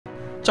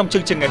Trong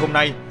chương trình ngày hôm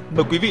nay,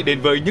 mời quý vị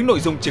đến với những nội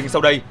dung chính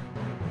sau đây.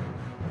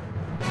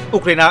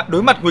 Ukraine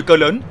đối mặt nguy cơ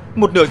lớn,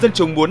 một nửa dân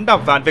chúng muốn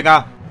đàm phán với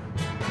Nga.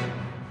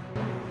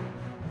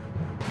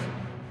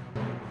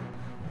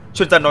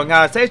 Chuyên gia nói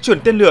Nga sẽ chuyển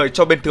tên lửa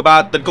cho bên thứ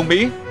ba tấn công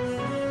Mỹ.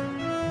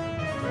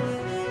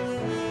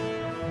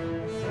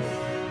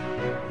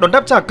 Đòn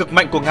đáp trả cực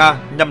mạnh của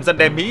Nga nhằm răn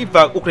đe Mỹ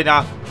và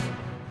Ukraine.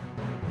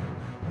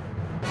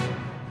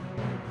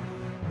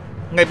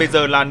 Ngay bây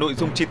giờ là nội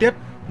dung chi tiết.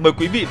 Mời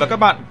quý vị và các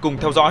bạn cùng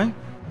theo dõi.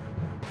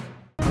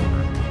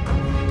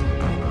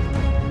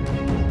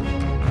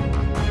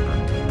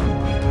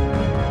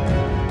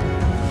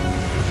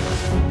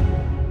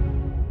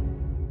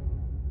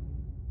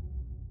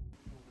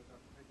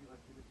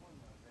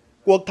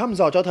 Cuộc thăm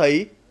dò cho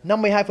thấy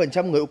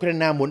 52% người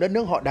Ukraine muốn đất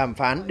nước họ đàm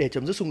phán để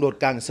chấm dứt xung đột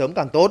càng sớm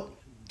càng tốt,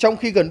 trong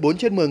khi gần 4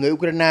 trên 10 người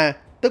Ukraine,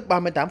 tức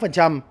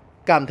 38%,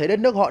 cảm thấy đất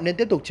nước họ nên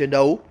tiếp tục chiến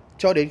đấu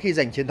cho đến khi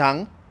giành chiến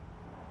thắng.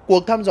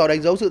 Cuộc thăm dò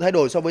đánh dấu sự thay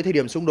đổi so với thời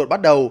điểm xung đột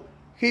bắt đầu,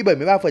 khi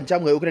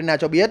 73% người Ukraine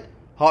cho biết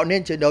họ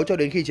nên chiến đấu cho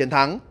đến khi chiến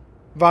thắng.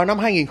 Vào năm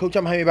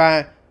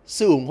 2023,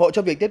 sự ủng hộ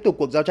cho việc tiếp tục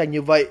cuộc giao tranh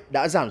như vậy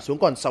đã giảm xuống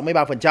còn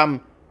 63%,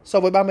 so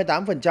với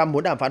 38%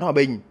 muốn đàm phán hòa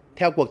bình,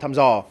 theo cuộc thăm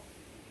dò.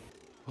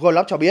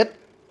 Golub cho biết,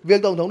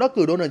 việc Tổng thống đắc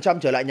cử Donald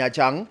Trump trở lại Nhà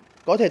Trắng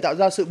có thể tạo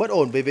ra sự bất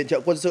ổn về viện trợ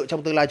quân sự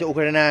trong tương lai cho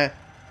Ukraine,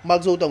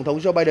 mặc dù Tổng thống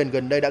Joe Biden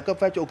gần đây đã cấp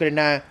phép cho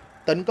Ukraine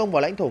tấn công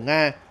vào lãnh thổ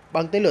Nga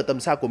bằng tên lửa tầm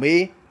xa của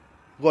Mỹ.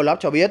 Golub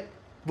cho biết,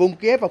 vùng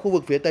Kiev và khu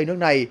vực phía tây nước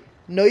này,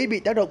 nơi ít bị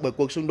tác động bởi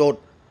cuộc xung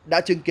đột,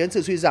 đã chứng kiến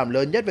sự suy giảm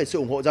lớn nhất về sự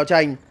ủng hộ giao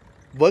tranh,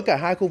 với cả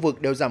hai khu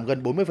vực đều giảm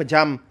gần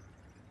 40%.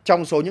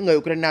 Trong số những người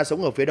Ukraine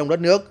sống ở phía đông đất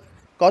nước,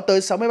 có tới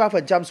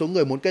 63% số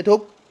người muốn kết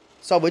thúc,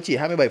 so với chỉ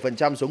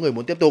 27% số người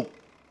muốn tiếp tục.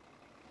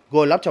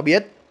 Golub cho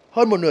biết,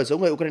 hơn một nửa số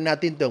người Ukraine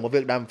tin tưởng vào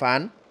việc đàm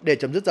phán để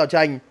chấm dứt giao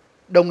tranh,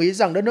 đồng ý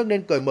rằng đất nước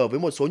nên cởi mở với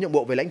một số nhượng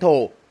bộ về lãnh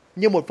thổ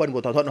như một phần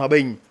của thỏa thuận hòa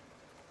bình,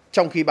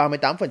 trong khi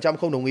 38%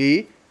 không đồng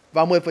ý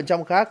và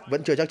 10% khác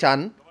vẫn chưa chắc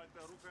chắn.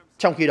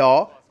 Trong khi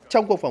đó,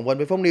 trong cuộc phỏng vấn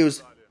với Fox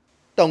News,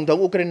 Tổng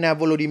thống Ukraine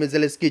Volodymyr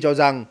Zelensky cho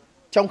rằng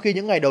trong khi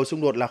những ngày đầu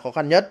xung đột là khó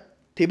khăn nhất,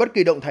 thì bất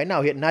kỳ động thái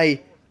nào hiện nay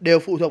đều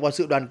phụ thuộc vào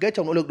sự đoàn kết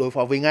trong nỗ lực đối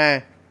phó với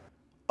Nga.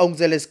 Ông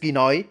Zelensky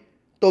nói,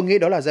 tôi nghĩ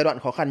đó là giai đoạn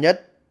khó khăn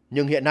nhất,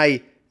 nhưng hiện nay,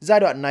 giai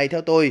đoạn này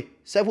theo tôi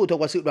sẽ phụ thuộc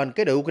vào sự đoàn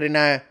kết ở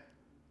Ukraine.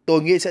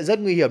 Tôi nghĩ sẽ rất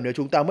nguy hiểm nếu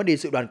chúng ta mất đi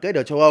sự đoàn kết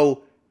ở châu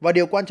Âu, và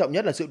điều quan trọng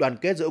nhất là sự đoàn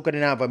kết giữa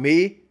Ukraine và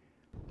Mỹ.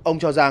 Ông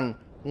cho rằng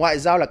ngoại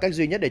giao là cách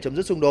duy nhất để chấm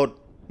dứt xung đột,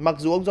 mặc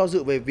dù ông do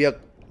dự về việc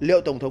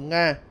liệu Tổng thống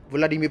Nga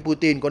Vladimir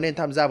Putin có nên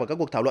tham gia vào các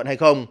cuộc thảo luận hay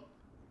không.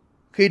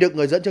 Khi được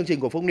người dẫn chương trình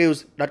của Fox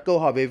News đặt câu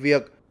hỏi về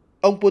việc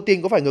ông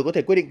Putin có phải người có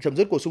thể quyết định chấm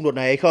dứt cuộc xung đột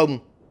này hay không,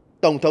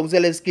 Tổng thống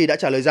Zelensky đã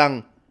trả lời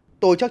rằng,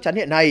 tôi chắc chắn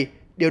hiện nay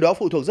điều đó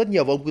phụ thuộc rất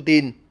nhiều vào ông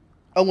Putin.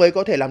 Ông ấy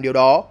có thể làm điều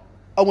đó,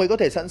 ông ấy có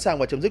thể sẵn sàng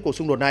vào chấm dứt cuộc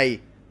xung đột này.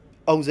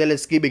 Ông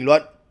Zelensky bình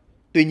luận.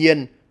 Tuy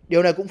nhiên,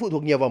 điều này cũng phụ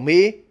thuộc nhiều vào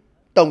Mỹ.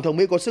 Tổng thống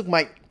Mỹ có sức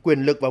mạnh,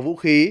 quyền lực và vũ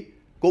khí,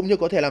 cũng như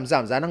có thể làm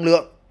giảm giá năng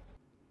lượng.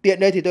 Tiện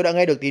đây thì tôi đã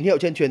nghe được tín hiệu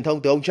trên truyền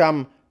thông từ ông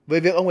Trump về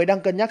việc ông ấy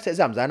đang cân nhắc sẽ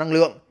giảm giá năng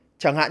lượng,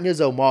 chẳng hạn như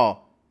dầu mỏ,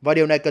 và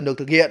điều này cần được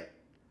thực hiện.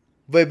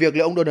 Về việc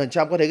liệu ông Donald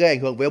Trump có thể gây ảnh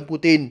hưởng với ông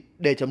Putin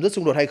để chấm dứt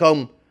xung đột hay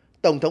không,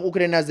 Tổng thống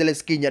Ukraine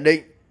Zelensky nhận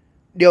định,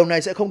 điều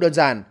này sẽ không đơn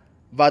giản,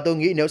 và tôi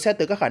nghĩ nếu xét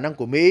tới các khả năng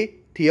của Mỹ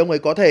thì ông ấy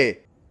có thể,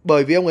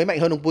 bởi vì ông ấy mạnh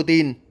hơn ông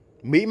Putin,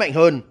 Mỹ mạnh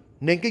hơn,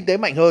 nền kinh tế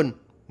mạnh hơn,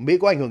 Mỹ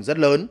có ảnh hưởng rất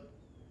lớn.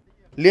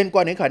 Liên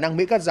quan đến khả năng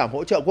Mỹ cắt giảm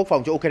hỗ trợ quốc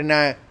phòng cho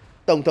Ukraine,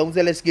 Tổng thống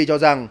Zelensky cho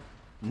rằng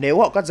nếu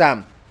họ cắt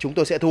giảm, chúng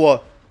tôi sẽ thua.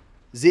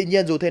 Dĩ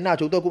nhiên dù thế nào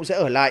chúng tôi cũng sẽ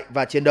ở lại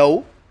và chiến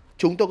đấu.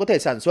 Chúng tôi có thể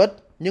sản xuất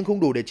nhưng không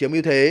đủ để chiếm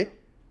ưu thế.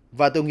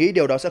 Và tôi nghĩ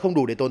điều đó sẽ không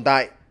đủ để tồn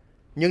tại.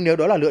 Nhưng nếu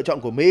đó là lựa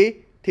chọn của Mỹ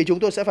thì chúng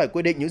tôi sẽ phải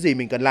quyết định những gì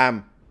mình cần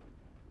làm.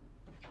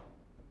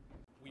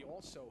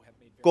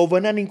 Cố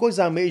vấn an ninh quốc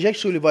gia Mỹ Jake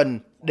Sullivan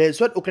đề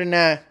xuất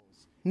Ukraine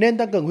nên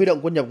tăng cường huy động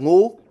quân nhập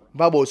ngũ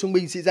và bổ sung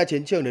binh sĩ ra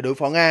chiến trường để đối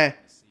phó Nga.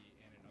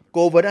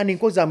 Cố vấn an ninh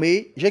quốc gia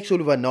Mỹ Jake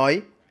Sullivan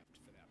nói,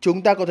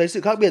 chúng ta có thấy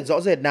sự khác biệt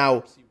rõ rệt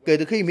nào kể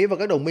từ khi Mỹ và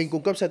các đồng minh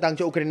cung cấp xe tăng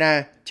cho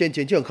Ukraine trên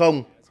chiến trường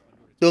không?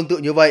 Tương tự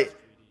như vậy,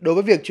 đối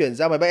với việc chuyển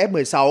ra máy bay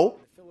F-16,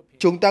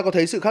 chúng ta có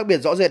thấy sự khác biệt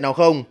rõ rệt nào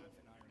không?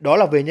 Đó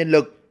là về nhân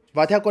lực,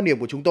 và theo quan điểm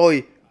của chúng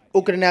tôi,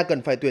 Ukraine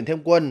cần phải tuyển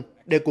thêm quân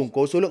để củng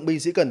cố số lượng binh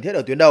sĩ cần thiết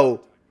ở tuyến đầu.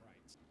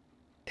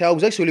 Theo ông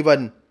Jake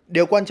Sullivan,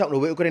 điều quan trọng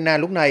đối với Ukraine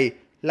lúc này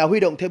là huy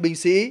động thêm binh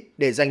sĩ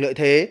để giành lợi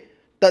thế,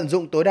 tận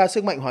dụng tối đa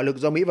sức mạnh hỏa lực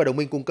do Mỹ và đồng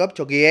minh cung cấp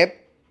cho Kiev.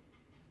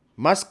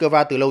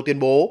 Moscow từ lâu tuyên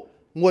bố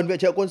nguồn viện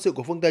trợ quân sự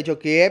của phương Tây cho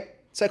Kiev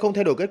sẽ không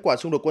thay đổi kết quả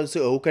xung đột quân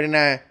sự ở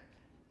Ukraine.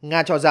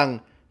 Nga cho rằng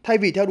thay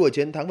vì theo đuổi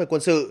chiến thắng về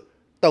quân sự,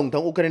 Tổng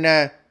thống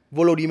Ukraine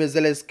Volodymyr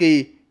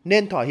Zelensky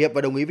nên thỏa hiệp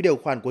và đồng ý với điều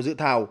khoản của dự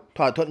thảo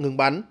thỏa thuận ngừng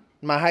bắn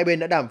mà hai bên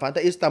đã đàm phán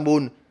tại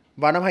Istanbul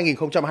vào năm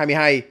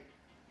 2022.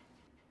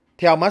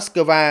 Theo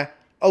Moscow,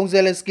 ông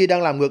Zelensky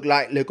đang làm ngược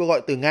lại lời kêu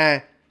gọi từ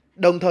Nga,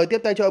 đồng thời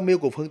tiếp tay cho âm mưu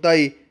của phương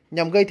Tây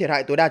nhằm gây thiệt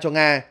hại tối đa cho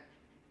Nga.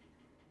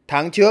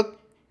 Tháng trước,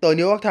 tờ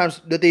New York Times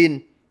đưa tin,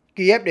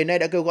 Kiev đến nay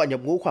đã kêu gọi nhập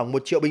ngũ khoảng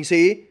 1 triệu binh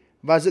sĩ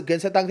và dự kiến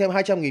sẽ tăng thêm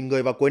 200.000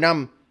 người vào cuối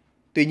năm.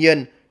 Tuy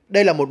nhiên,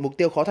 đây là một mục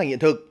tiêu khó thành hiện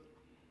thực.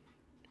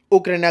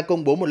 Ukraine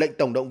công bố một lệnh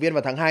tổng động viên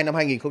vào tháng 2 năm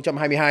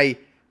 2022,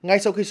 ngay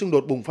sau khi xung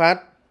đột bùng phát.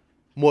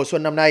 Mùa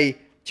xuân năm nay,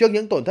 trước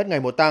những tổn thất ngày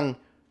một tăng,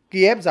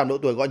 Kiev giảm độ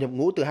tuổi gọi nhập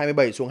ngũ từ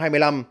 27 xuống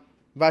 25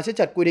 và siết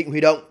chặt quy định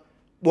huy động,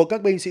 buộc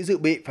các binh sĩ dự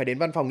bị phải đến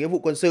văn phòng nghĩa vụ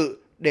quân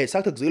sự để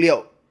xác thực dữ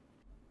liệu.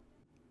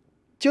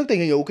 Trước tình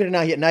hình ở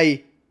Ukraine hiện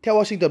nay, theo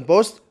Washington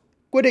Post,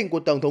 quyết định của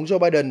Tổng thống Joe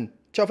Biden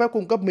cho phép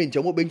cung cấp mìn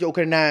chống bộ binh cho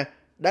Ukraine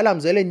đã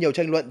làm dấy lên nhiều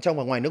tranh luận trong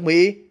và ngoài nước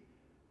Mỹ.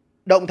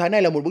 Động thái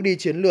này là một bước đi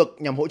chiến lược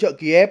nhằm hỗ trợ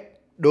Kiev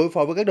đối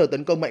phó với các đợt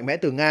tấn công mạnh mẽ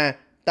từ Nga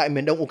tại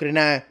miền đông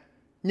Ukraine,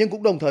 nhưng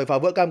cũng đồng thời phá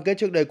vỡ cam kết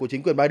trước đây của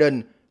chính quyền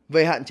Biden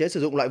về hạn chế sử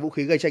dụng loại vũ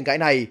khí gây tranh cãi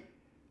này.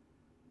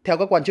 Theo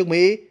các quan chức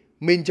Mỹ,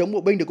 mìn chống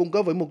bộ binh được cung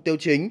cấp với mục tiêu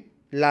chính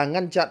là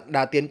ngăn chặn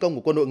đà tiến công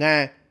của quân đội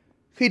Nga.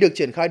 Khi được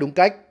triển khai đúng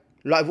cách,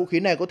 loại vũ khí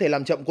này có thể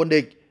làm chậm quân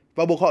địch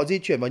và buộc họ di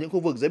chuyển vào những khu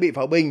vực dễ bị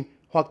pháo binh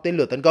hoặc tên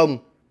lửa tấn công.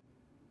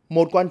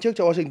 Một quan chức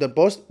cho Washington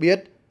Post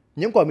biết,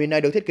 những quả mìn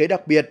này được thiết kế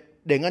đặc biệt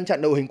để ngăn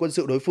chặn đội hình quân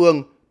sự đối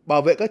phương,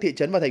 bảo vệ các thị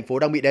trấn và thành phố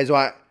đang bị đe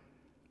dọa.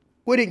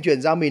 Quyết định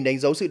chuyển giao mìn đánh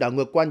dấu sự đảo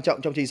ngược quan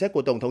trọng trong chính sách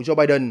của Tổng thống Joe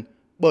Biden,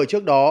 bởi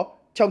trước đó,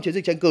 trong chiến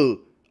dịch tranh cử,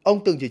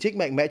 ông từng chỉ trích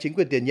mạnh mẽ chính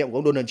quyền tiền nhiệm của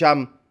ông Donald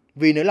Trump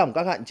vì nới lỏng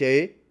các hạn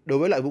chế đối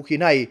với loại vũ khí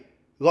này,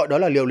 gọi đó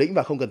là liều lĩnh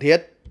và không cần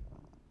thiết.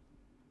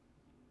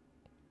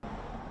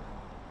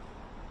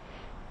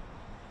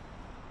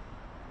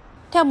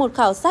 Theo một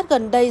khảo sát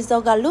gần đây do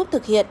Gallup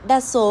thực hiện,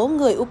 đa số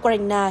người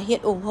Ukraine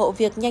hiện ủng hộ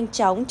việc nhanh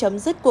chóng chấm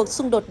dứt cuộc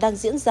xung đột đang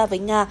diễn ra với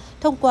Nga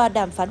thông qua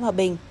đàm phán hòa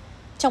bình.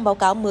 Trong báo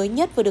cáo mới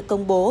nhất vừa được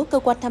công bố, cơ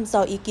quan thăm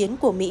dò ý kiến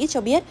của Mỹ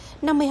cho biết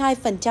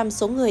 52%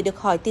 số người được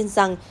hỏi tin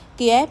rằng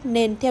Kiev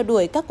nên theo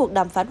đuổi các cuộc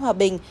đàm phán hòa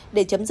bình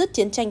để chấm dứt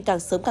chiến tranh càng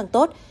sớm càng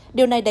tốt.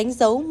 Điều này đánh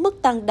dấu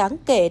mức tăng đáng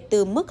kể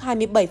từ mức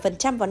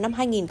 27% vào năm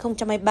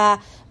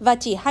 2023 và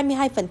chỉ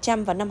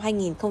 22% vào năm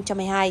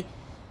 2022.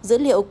 Dữ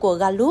liệu của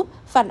Gallup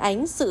phản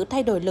ánh sự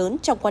thay đổi lớn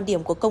trong quan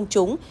điểm của công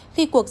chúng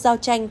khi cuộc giao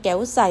tranh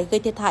kéo dài gây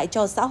thiệt hại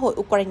cho xã hội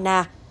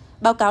Ukraine.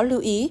 Báo cáo lưu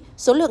ý,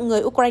 số lượng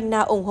người Ukraine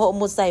ủng hộ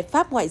một giải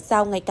pháp ngoại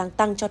giao ngày càng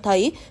tăng cho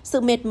thấy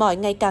sự mệt mỏi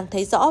ngày càng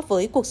thấy rõ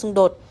với cuộc xung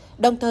đột,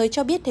 đồng thời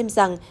cho biết thêm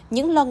rằng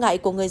những lo ngại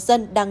của người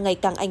dân đang ngày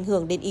càng ảnh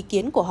hưởng đến ý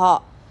kiến của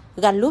họ.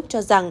 Gallup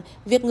cho rằng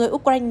việc người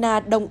Ukraine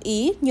đồng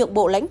ý nhượng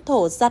bộ lãnh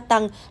thổ gia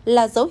tăng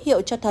là dấu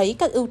hiệu cho thấy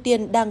các ưu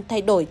tiên đang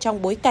thay đổi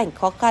trong bối cảnh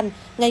khó khăn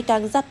ngày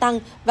càng gia tăng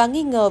và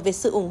nghi ngờ về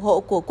sự ủng hộ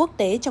của quốc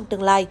tế trong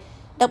tương lai,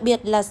 đặc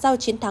biệt là sau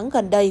chiến thắng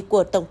gần đây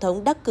của Tổng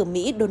thống đắc cử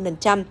Mỹ Donald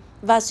Trump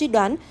và suy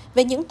đoán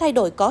về những thay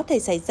đổi có thể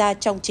xảy ra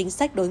trong chính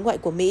sách đối ngoại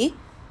của Mỹ.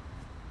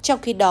 Trong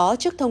khi đó,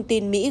 trước thông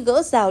tin Mỹ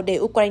gỡ rào để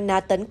Ukraine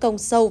tấn công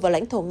sâu vào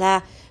lãnh thổ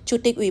Nga, Chủ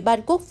tịch Ủy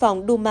ban Quốc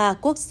phòng Duma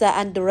quốc gia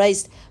Andrei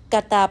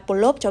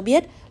Katapolov cho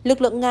biết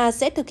lực lượng Nga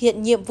sẽ thực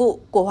hiện nhiệm vụ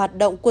của hoạt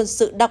động quân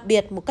sự đặc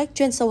biệt một cách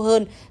chuyên sâu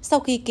hơn sau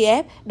khi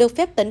Kiev được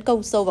phép tấn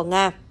công sâu vào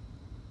Nga.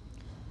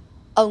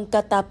 Ông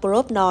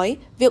Katapolov nói,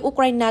 việc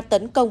Ukraine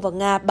tấn công vào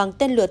Nga bằng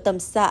tên lửa tầm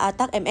xa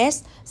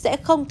ATACMS sẽ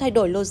không thay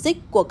đổi logic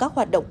của các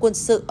hoạt động quân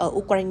sự ở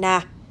Ukraine.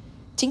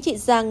 Chính trị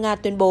gia Nga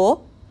tuyên bố,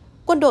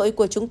 quân đội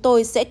của chúng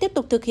tôi sẽ tiếp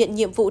tục thực hiện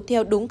nhiệm vụ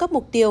theo đúng các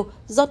mục tiêu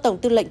do Tổng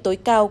tư lệnh tối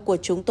cao của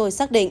chúng tôi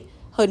xác định.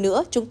 Hơn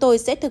nữa, chúng tôi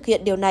sẽ thực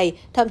hiện điều này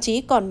thậm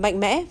chí còn mạnh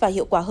mẽ và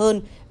hiệu quả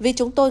hơn vì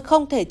chúng tôi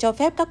không thể cho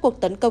phép các cuộc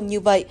tấn công như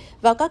vậy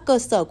vào các cơ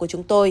sở của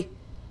chúng tôi.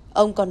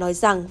 Ông còn nói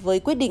rằng với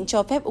quyết định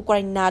cho phép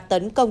Ukraine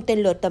tấn công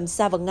tên lửa tầm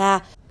xa vào Nga,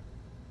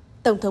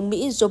 Tổng thống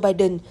Mỹ Joe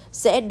Biden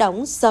sẽ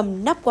đóng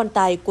sầm nắp quan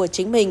tài của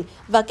chính mình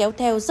và kéo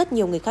theo rất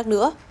nhiều người khác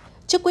nữa.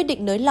 Trước quyết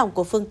định nới lỏng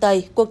của phương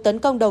Tây, cuộc tấn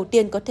công đầu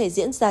tiên có thể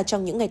diễn ra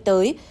trong những ngày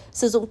tới,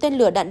 sử dụng tên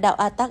lửa đạn đạo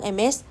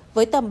ATACMS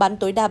với tầm bắn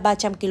tối đa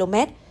 300 km.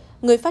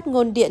 Người phát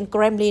ngôn Điện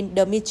Kremlin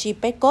Dmitry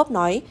Peskov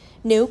nói,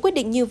 nếu quyết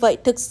định như vậy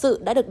thực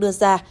sự đã được đưa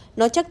ra,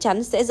 nó chắc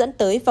chắn sẽ dẫn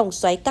tới vòng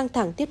xoáy căng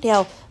thẳng tiếp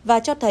theo và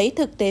cho thấy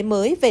thực tế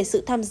mới về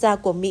sự tham gia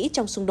của Mỹ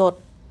trong xung đột.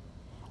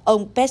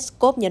 Ông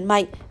Peskov nhấn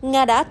mạnh,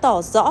 Nga đã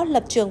tỏ rõ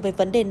lập trường về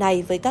vấn đề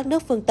này với các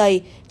nước phương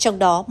Tây, trong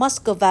đó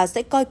Moscow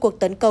sẽ coi cuộc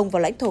tấn công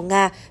vào lãnh thổ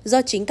Nga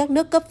do chính các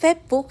nước cấp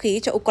phép vũ khí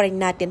cho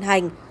Ukraine tiến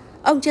hành.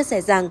 Ông chia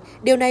sẻ rằng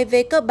điều này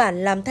về cơ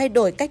bản làm thay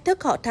đổi cách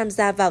thức họ tham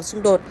gia vào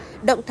xung đột,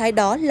 động thái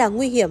đó là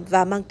nguy hiểm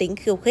và mang tính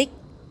khiêu khích.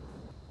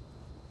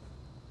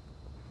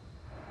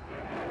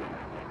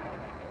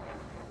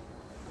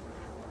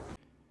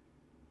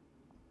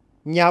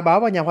 Nhà báo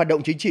và nhà hoạt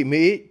động chính trị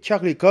Mỹ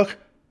Charlie Kirk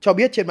cho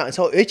biết trên mạng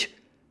xã hội X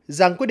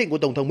rằng quyết định của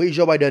Tổng thống Mỹ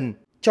Joe Biden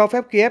cho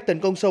phép Kiev tấn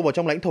công sâu vào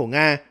trong lãnh thổ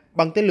Nga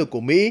bằng tên lửa của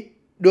Mỹ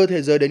đưa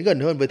thế giới đến gần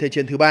hơn với Thế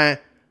chiến thứ ba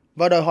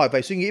và đòi hỏi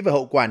phải suy nghĩ về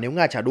hậu quả nếu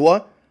Nga trả đũa,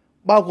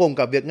 bao gồm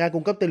cả việc Nga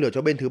cung cấp tên lửa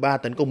cho bên thứ ba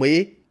tấn công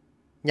Mỹ.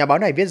 Nhà báo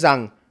này viết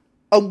rằng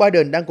ông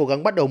Biden đang cố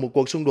gắng bắt đầu một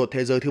cuộc xung đột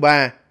thế giới thứ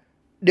ba.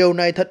 Điều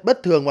này thật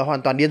bất thường và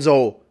hoàn toàn điên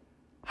rồ.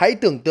 Hãy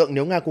tưởng tượng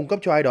nếu Nga cung cấp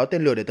cho ai đó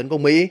tên lửa để tấn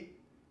công Mỹ.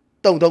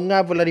 Tổng thống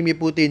Nga Vladimir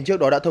Putin trước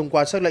đó đã thông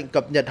qua sắc lệnh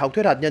cập nhật học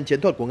thuyết hạt nhân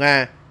chiến thuật của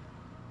Nga.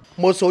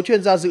 Một số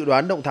chuyên gia dự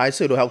đoán động thái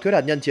sửa đổi học thuyết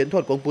hạt nhân chiến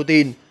thuật của ông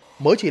Putin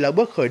mới chỉ là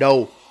bước khởi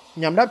đầu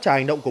nhằm đáp trả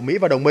hành động của Mỹ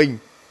và đồng minh.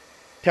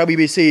 Theo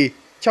BBC,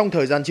 trong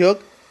thời gian trước,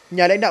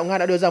 nhà lãnh đạo Nga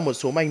đã đưa ra một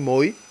số manh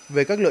mối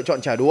về các lựa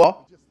chọn trả đũa.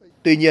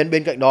 Tuy nhiên,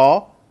 bên cạnh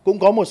đó, cũng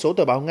có một số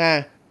tờ báo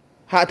Nga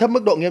hạ thấp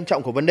mức độ nghiêm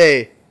trọng của vấn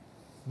đề.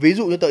 Ví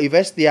dụ như tờ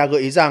Investia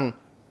gợi ý rằng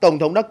Tổng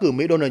thống đắc cử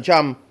Mỹ Donald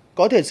Trump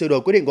có thể sửa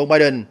đổi quyết định của ông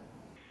Biden.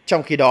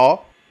 Trong khi đó,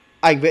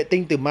 ảnh vệ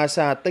tinh từ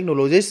Masa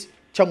Technologies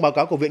trong báo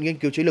cáo của Viện Nghiên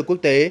cứu Chiến lược Quốc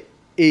tế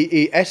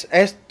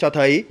IESS cho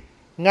thấy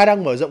Nga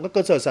đang mở rộng các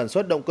cơ sở sản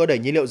xuất động cơ đẩy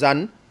nhiên liệu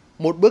rắn,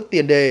 một bước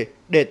tiền đề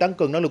để tăng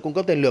cường năng lực cung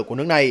cấp tên lửa của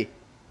nước này.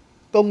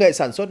 Công nghệ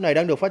sản xuất này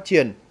đang được phát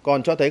triển,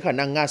 còn cho thấy khả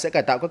năng Nga sẽ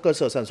cải tạo các cơ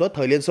sở sản xuất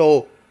thời Liên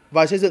Xô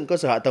và xây dựng cơ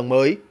sở hạ tầng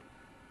mới.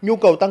 Nhu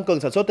cầu tăng cường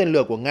sản xuất tên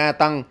lửa của Nga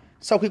tăng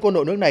sau khi quân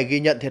đội nước này ghi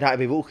nhận thiệt hại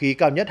về vũ khí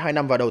cao nhất 2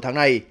 năm vào đầu tháng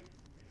này.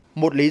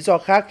 Một lý do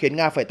khác khiến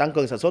Nga phải tăng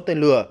cường sản xuất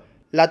tên lửa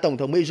là Tổng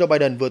thống Mỹ Joe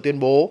Biden vừa tuyên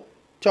bố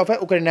cho phép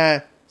Ukraine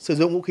sử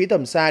dụng vũ khí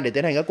tầm xa để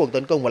tiến hành các cuộc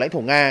tấn công vào lãnh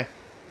thổ Nga.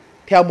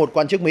 Theo một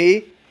quan chức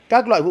Mỹ,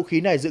 các loại vũ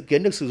khí này dự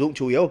kiến được sử dụng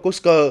chủ yếu ở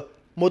Kursk,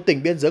 một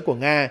tỉnh biên giới của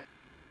Nga,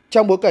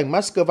 trong bối cảnh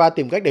Moscow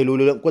tìm cách đẩy lùi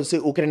lực lượng quân sự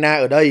Ukraine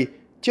ở đây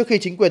trước khi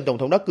chính quyền Tổng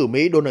thống đắc cử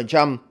Mỹ Donald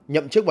Trump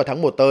nhậm chức vào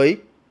tháng 1 tới.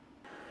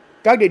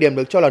 Các địa điểm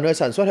được cho là nơi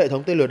sản xuất hệ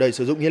thống tên lửa đẩy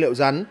sử dụng nhiên liệu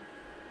rắn,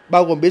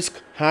 bao gồm Bisk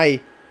 2,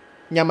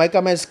 nhà máy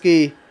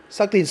Kamensky,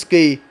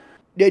 Saktinsky,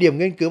 địa điểm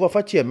nghiên cứu và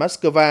phát triển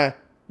Moscow,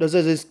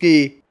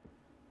 Zelensky,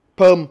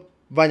 Perm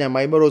và nhà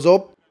máy Morozov.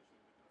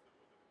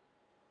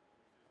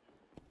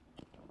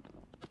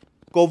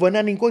 Cố vấn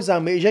an ninh quốc gia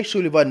Mỹ Jake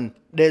Sullivan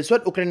đề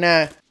xuất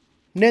Ukraine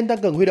nên tăng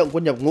cường huy động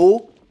quân nhập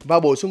ngũ và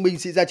bổ sung binh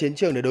sĩ ra chiến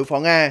trường để đối phó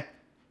Nga.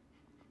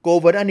 Cố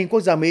vấn an ninh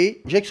quốc gia Mỹ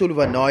Jake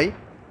Sullivan nói,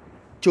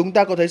 chúng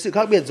ta có thấy sự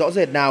khác biệt rõ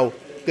rệt nào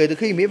kể từ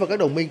khi Mỹ và các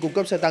đồng minh cung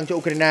cấp xe tăng cho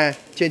Ukraine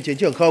trên chiến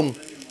trường không?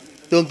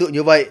 Tương tự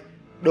như vậy,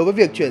 đối với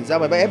việc chuyển giao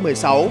máy bay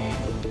F-16,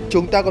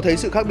 chúng ta có thấy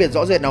sự khác biệt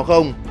rõ rệt nào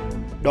không?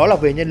 Đó là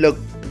về nhân lực,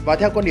 và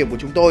theo quan điểm của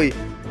chúng tôi,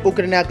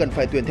 Ukraine cần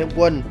phải tuyển thêm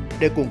quân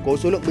để củng cố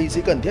số lượng binh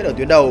sĩ cần thiết ở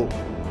tuyến đầu.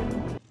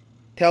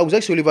 Theo ông Jake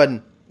Sullivan,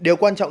 điều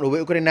quan trọng đối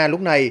với Ukraine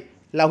lúc này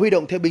là huy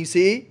động thêm binh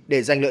sĩ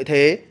để giành lợi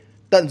thế,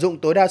 tận dụng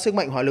tối đa sức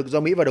mạnh hỏa lực do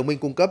Mỹ và đồng minh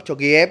cung cấp cho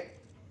Kiev.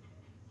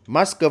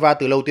 Moscow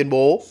từ lâu tuyên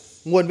bố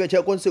nguồn viện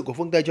trợ quân sự của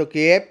phương Tây cho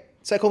Kiev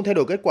sẽ không thay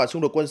đổi kết quả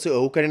xung đột quân sự ở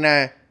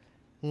Ukraine.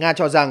 Nga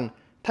cho rằng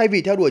thay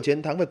vì theo đuổi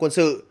chiến thắng về quân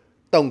sự,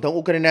 Tổng thống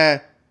Ukraine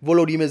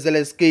Volodymyr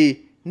Zelensky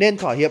nên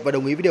thỏa hiệp và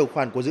đồng ý với điều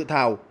khoản của dự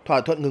thảo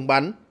thỏa thuận ngừng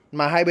bắn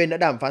mà hai bên đã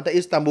đàm phán tại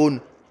Istanbul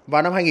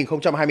vào năm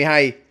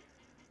 2022.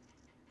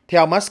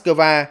 Theo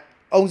Moscow,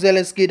 ông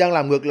Zelensky đang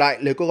làm ngược lại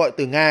lời kêu gọi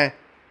từ Nga,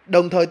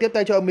 đồng thời tiếp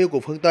tay cho âm mưu của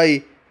phương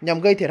Tây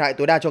nhằm gây thiệt hại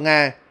tối đa cho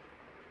Nga.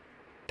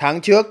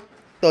 Tháng trước,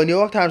 tờ New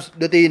York Times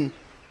đưa tin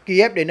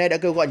Kiev đến nay đã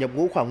kêu gọi nhập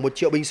ngũ khoảng 1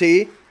 triệu binh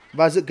sĩ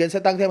và dự kiến sẽ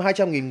tăng thêm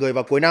 200.000 người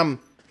vào cuối năm.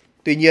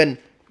 Tuy nhiên,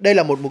 đây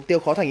là một mục tiêu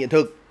khó thành hiện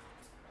thực.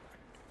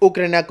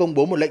 Ukraine công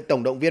bố một lệnh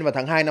tổng động viên vào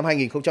tháng 2 năm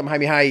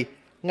 2022,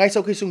 ngay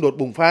sau khi xung đột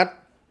bùng phát.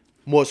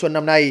 Mùa xuân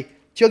năm nay,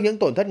 trước những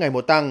tổn thất ngày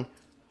một tăng,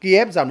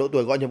 Kiev giảm độ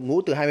tuổi gọi nhập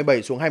ngũ từ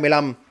 27 xuống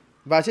 25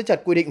 và siết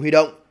chặt quy định huy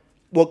động,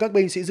 buộc các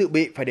binh sĩ dự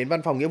bị phải đến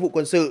văn phòng nghĩa vụ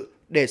quân sự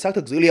để xác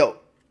thực dữ liệu.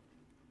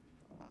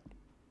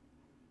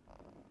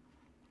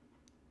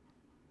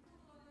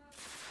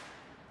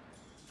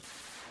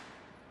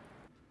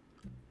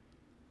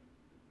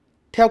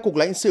 Theo Cục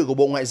lãnh sự của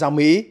Bộ Ngoại giao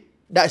Mỹ,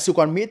 Đại sứ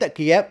quán Mỹ tại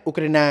Kiev,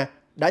 Ukraine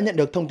đã nhận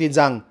được thông tin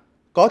rằng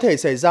có thể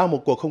xảy ra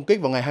một cuộc không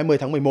kích vào ngày 20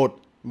 tháng 11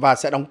 và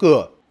sẽ đóng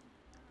cửa.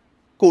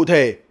 Cụ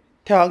thể,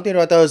 theo hãng tin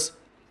Reuters,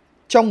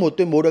 trong một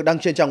tuyên bố được đăng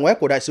trên trang web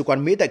của Đại sứ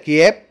quán Mỹ tại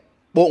Kiev,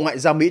 Bộ Ngoại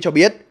giao Mỹ cho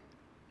biết,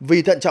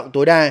 vì thận trọng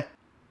tối đa,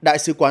 Đại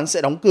sứ quán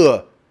sẽ đóng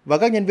cửa và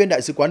các nhân viên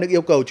Đại sứ quán được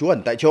yêu cầu trú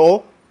ẩn tại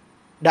chỗ.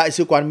 Đại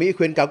sứ quán Mỹ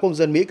khuyến cáo công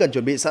dân Mỹ cần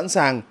chuẩn bị sẵn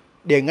sàng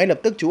để ngay lập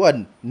tức trú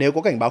ẩn nếu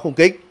có cảnh báo không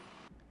kích.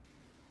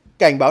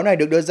 Cảnh báo này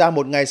được đưa ra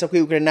một ngày sau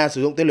khi Ukraine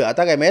sử dụng tên lửa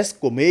Attack-MS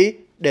của Mỹ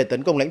để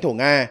tấn công lãnh thổ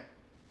Nga.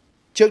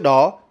 Trước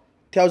đó,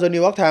 theo The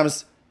New York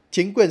Times,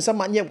 chính quyền sắp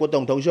mãn nhiệm của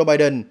Tổng thống Joe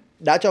Biden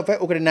đã cho phép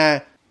Ukraine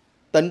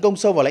tấn công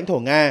sâu vào lãnh thổ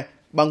Nga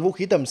bằng vũ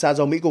khí tầm xa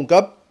do Mỹ cung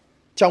cấp,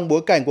 trong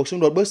bối cảnh cuộc xung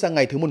đột bước sang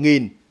ngày thứ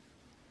 1000.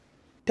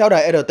 Theo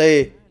đài RT,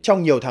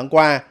 trong nhiều tháng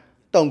qua,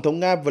 Tổng thống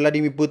Nga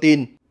Vladimir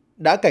Putin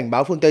đã cảnh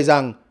báo phương Tây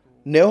rằng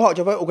nếu họ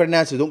cho phép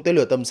Ukraine sử dụng tên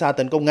lửa tầm xa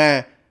tấn công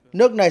Nga,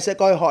 nước này sẽ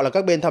coi họ là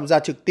các bên tham gia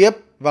trực tiếp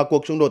vào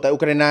cuộc xung đột tại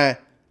Ukraine.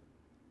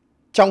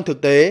 Trong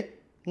thực tế,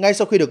 ngay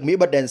sau khi được Mỹ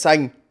bật đèn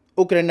xanh,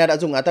 Ukraine đã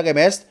dùng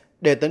Attack-MS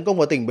để tấn công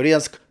vào tỉnh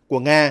Bryansk của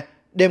Nga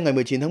đêm ngày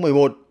 19 tháng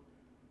 11.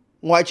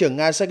 Ngoại trưởng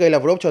Nga Sergei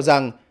Lavrov cho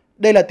rằng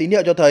đây là tín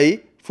hiệu cho thấy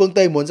phương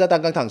Tây muốn gia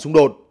tăng căng thẳng xung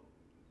đột.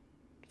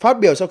 Phát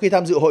biểu sau khi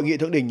tham dự hội nghị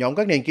thượng đỉnh nhóm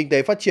các nền kinh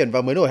tế phát triển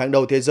và mới nổi hàng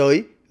đầu thế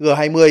giới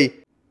G20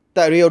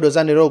 tại Rio de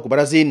Janeiro của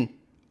Brazil,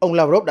 ông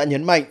Lavrov đã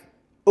nhấn mạnh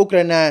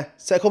Ukraine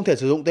sẽ không thể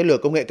sử dụng tên lửa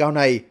công nghệ cao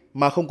này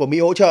mà không có Mỹ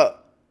hỗ trợ.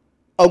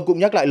 Ông cũng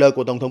nhắc lại lời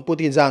của Tổng thống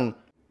Putin rằng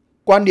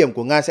quan điểm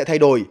của Nga sẽ thay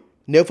đổi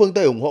nếu phương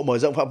Tây ủng hộ mở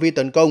rộng phạm vi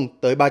tấn công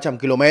tới 300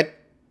 km.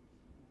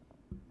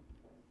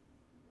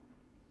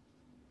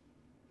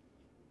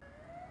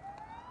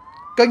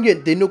 Kênh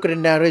điện tín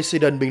Ukraine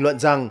Resident bình luận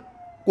rằng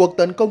cuộc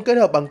tấn công kết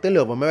hợp bằng tên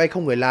lửa và máy bay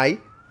không người lái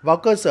vào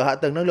cơ sở hạ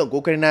tầng năng lượng của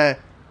Ukraine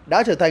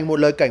đã trở thành một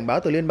lời cảnh báo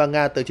từ Liên bang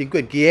Nga tới chính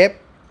quyền Kiev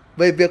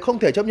về việc không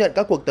thể chấp nhận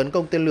các cuộc tấn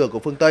công tên lửa của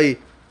phương Tây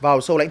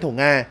vào sâu lãnh thổ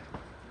Nga.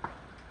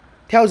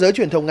 Theo giới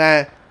truyền thông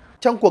Nga,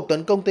 trong cuộc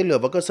tấn công tên lửa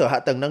vào cơ sở hạ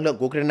tầng năng lượng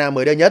của Ukraine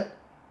mới đây nhất,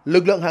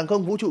 lực lượng hàng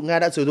không vũ trụ Nga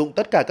đã sử dụng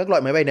tất cả các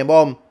loại máy bay ném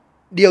bom.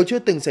 điều chưa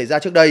từng xảy ra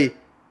trước đây,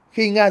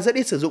 khi Nga rất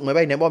ít sử dụng máy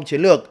bay ném bom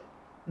chiến lược,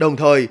 đồng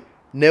thời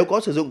nếu có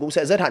sử dụng cũng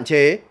sẽ rất hạn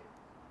chế,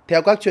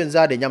 theo các chuyên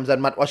gia để nhằm dằn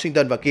mặt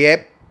Washington và Kiev.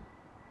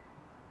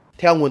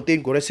 Theo nguồn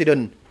tin của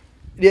Resident,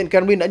 Điện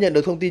Kremlin đã nhận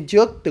được thông tin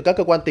trước từ các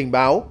cơ quan tình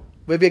báo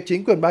về việc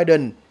chính quyền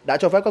Biden đã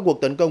cho phép các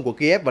cuộc tấn công của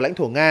Kiev và lãnh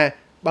thổ Nga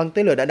bằng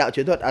tên lửa đạn đạo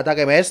chiến thuật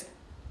ATACMS.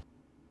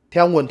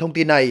 Theo nguồn thông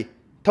tin này,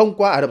 thông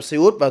qua Ả Rập Xê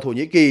Út và Thổ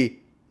Nhĩ Kỳ,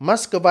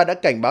 Moscow đã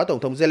cảnh báo Tổng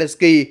thống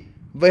Zelensky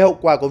về hậu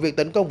quả của việc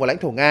tấn công vào lãnh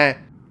thổ Nga,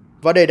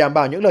 và để đảm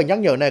bảo những lời nhắc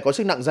nhở này có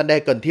sức nặng răn đe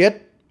cần thiết,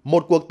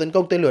 một cuộc tấn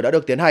công tên lửa đã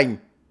được tiến hành.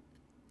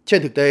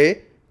 Trên thực tế,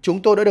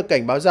 chúng tôi đã được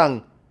cảnh báo rằng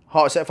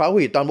họ sẽ phá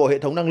hủy toàn bộ hệ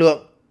thống năng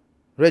lượng,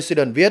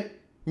 Resident viết,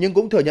 nhưng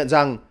cũng thừa nhận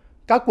rằng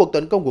các cuộc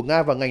tấn công của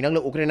Nga vào ngành năng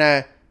lượng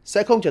Ukraine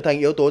sẽ không trở thành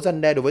yếu tố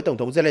răn đe đối với Tổng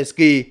thống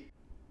Zelensky,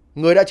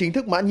 người đã chính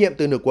thức mãn nhiệm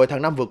từ nửa cuối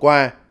tháng 5 vừa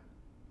qua.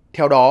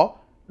 Theo đó,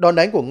 đòn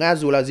đánh của Nga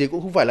dù là gì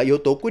cũng không phải là yếu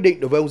tố quyết định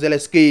đối với ông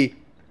Zelensky.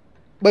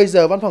 Bây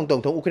giờ Văn phòng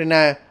Tổng thống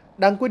Ukraine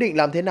đang quyết định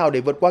làm thế nào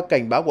để vượt qua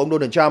cảnh báo của ông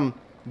Donald Trump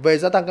về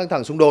gia tăng căng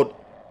thẳng xung đột,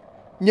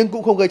 nhưng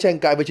cũng không gây tranh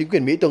cãi với chính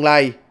quyền Mỹ tương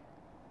lai.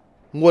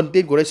 Nguồn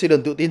tin của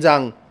Resident tự tin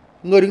rằng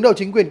người đứng đầu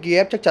chính quyền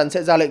Kiev chắc chắn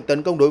sẽ ra lệnh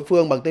tấn công đối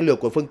phương bằng tên lửa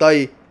của phương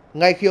Tây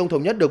ngay khi ông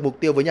thống nhất được mục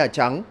tiêu với Nhà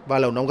Trắng và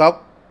Lầu Năm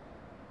Góc.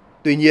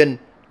 Tuy nhiên,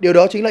 điều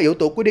đó chính là yếu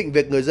tố quyết định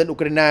việc người dân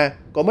Ukraine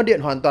có mất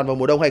điện hoàn toàn vào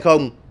mùa đông hay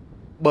không,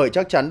 bởi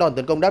chắc chắn đòn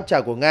tấn công đáp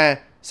trả của Nga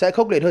sẽ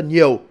khốc liệt hơn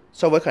nhiều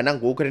so với khả năng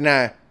của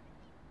Ukraine.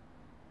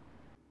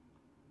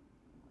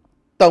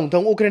 Tổng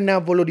thống Ukraine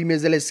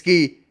Volodymyr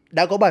Zelensky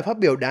đã có bài phát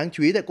biểu đáng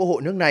chú ý tại Quốc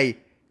hội nước này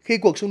khi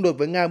cuộc xung đột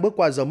với Nga bước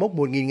qua dấu mốc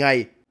 1.000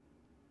 ngày.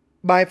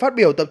 Bài phát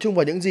biểu tập trung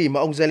vào những gì mà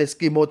ông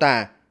Zelensky mô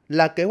tả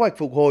là kế hoạch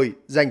phục hồi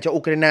dành cho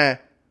Ukraine.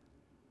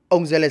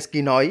 Ông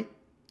Zelensky nói,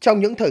 trong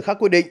những thời khắc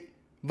quyết định,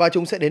 và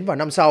chúng sẽ đến vào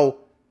năm sau,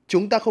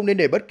 chúng ta không nên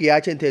để bất kỳ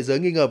ai trên thế giới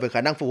nghi ngờ về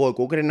khả năng phục hồi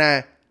của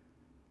Ukraine.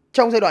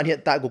 Trong giai đoạn hiện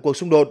tại của cuộc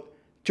xung đột,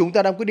 chúng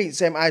ta đang quyết định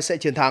xem ai sẽ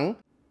chiến thắng.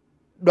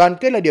 Đoàn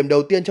kết là điểm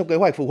đầu tiên trong kế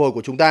hoạch phục hồi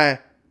của chúng ta.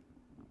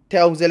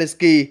 Theo ông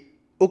Zelensky,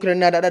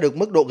 Ukraine đã đạt được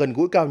mức độ gần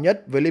gũi cao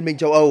nhất với Liên minh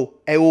châu Âu,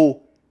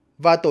 EU,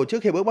 và Tổ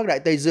chức Hiệp ước Bắc Đại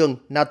Tây Dương,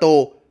 NATO,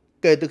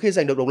 kể từ khi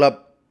giành được độc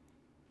lập.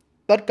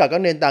 Tất cả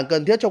các nền tảng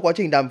cần thiết trong quá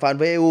trình đàm phán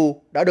với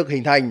EU đã được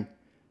hình thành.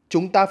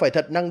 Chúng ta phải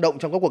thật năng động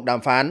trong các cuộc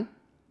đàm phán.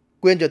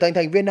 Quyền trở thành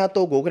thành viên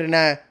NATO của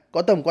Ukraine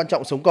có tầm quan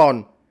trọng sống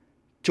còn.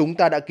 Chúng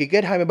ta đã ký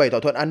kết 27 thỏa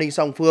thuận an ninh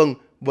song phương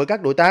với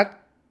các đối tác.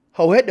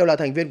 Hầu hết đều là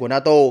thành viên của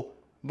NATO,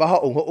 và họ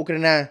ủng hộ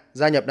Ukraine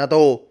gia nhập NATO.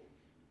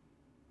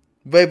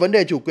 Về vấn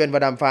đề chủ quyền và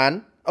đàm phán,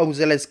 ông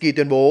Zelensky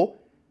tuyên bố,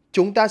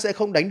 chúng ta sẽ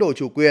không đánh đổi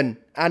chủ quyền,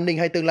 an ninh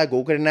hay tương lai của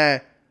Ukraine,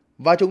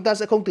 và chúng ta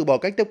sẽ không từ bỏ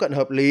cách tiếp cận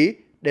hợp lý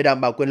để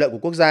đảm bảo quyền lợi của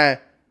quốc gia.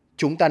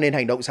 Chúng ta nên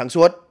hành động sáng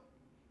suốt.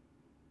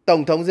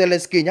 Tổng thống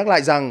Zelensky nhắc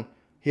lại rằng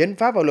hiến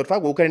pháp và luật pháp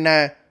của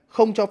Ukraine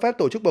không cho phép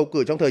tổ chức bầu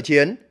cử trong thời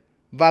chiến,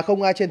 và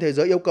không ai trên thế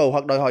giới yêu cầu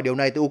hoặc đòi hỏi điều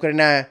này từ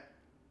Ukraine.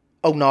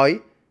 Ông nói,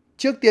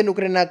 trước tiên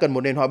Ukraine cần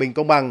một nền hòa bình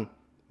công bằng,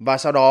 và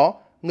sau đó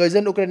người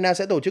dân Ukraine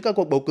sẽ tổ chức các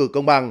cuộc bầu cử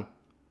công bằng.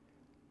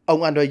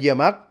 Ông Andriy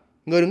Yermak,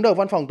 người đứng đầu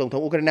văn phòng Tổng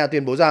thống Ukraine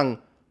tuyên bố rằng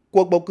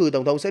cuộc bầu cử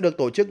Tổng thống sẽ được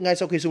tổ chức ngay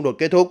sau khi xung đột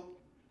kết thúc.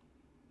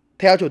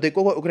 Theo Chủ tịch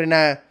Quốc hội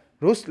Ukraine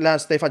Ruslan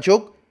Stefanchuk,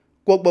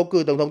 cuộc bầu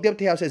cử Tổng thống tiếp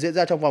theo sẽ diễn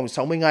ra trong vòng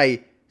 60 ngày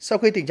sau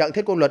khi tình trạng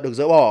thiết quân luật được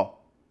dỡ bỏ.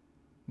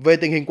 Về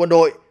tình hình quân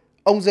đội,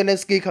 ông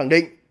Zelensky khẳng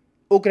định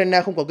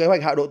Ukraine không có kế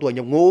hoạch hạ độ tuổi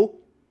nhập ngũ.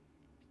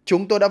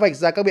 Chúng tôi đã vạch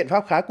ra các biện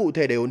pháp khá cụ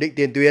thể để ổn định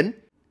tiền tuyến,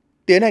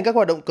 tiến hành các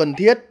hoạt động cần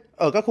thiết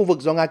ở các khu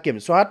vực do Nga kiểm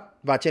soát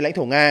và trên lãnh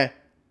thổ Nga.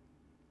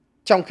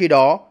 Trong khi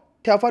đó,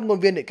 theo phát ngôn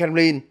viên Điện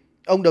Kremlin,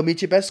 ông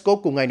Dmitry Peskov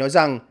cùng ngày nói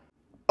rằng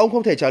ông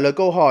không thể trả lời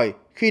câu hỏi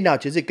khi nào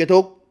chiến dịch kết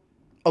thúc.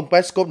 Ông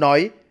Peskov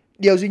nói,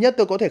 điều duy nhất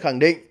tôi có thể khẳng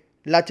định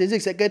là chiến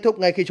dịch sẽ kết thúc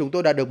ngay khi chúng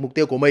tôi đạt được mục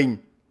tiêu của mình.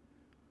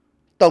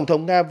 Tổng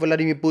thống Nga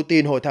Vladimir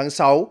Putin hồi tháng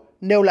 6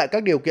 nêu lại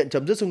các điều kiện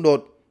chấm dứt xung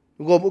đột,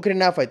 gồm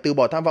Ukraine phải từ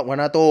bỏ tham vọng vào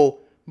NATO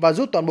và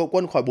rút toàn bộ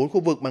quân khỏi 4 khu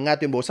vực mà Nga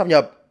tuyên bố sáp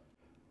nhập.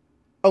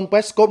 Ông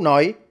Peskov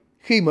nói,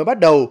 khi mới bắt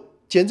đầu,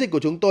 chiến dịch của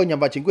chúng tôi nhằm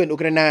vào chính quyền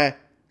Ukraine,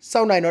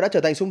 sau này nó đã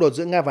trở thành xung đột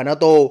giữa Nga và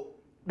NATO.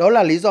 Đó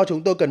là lý do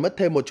chúng tôi cần mất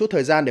thêm một chút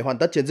thời gian để hoàn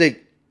tất chiến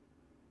dịch.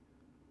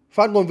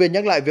 Phát ngôn viên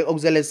nhắc lại việc ông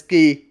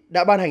Zelensky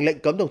đã ban hành lệnh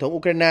cấm Tổng thống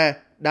Ukraine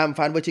đàm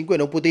phán với chính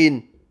quyền ông Putin.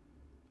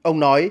 Ông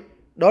nói,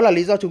 đó là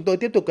lý do chúng tôi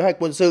tiếp tục kế hoạch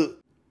quân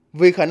sự,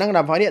 vì khả năng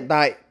đàm phán hiện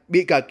tại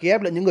bị cả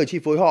Kiev lẫn những người chi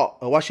phối họ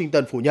ở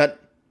Washington phủ nhận.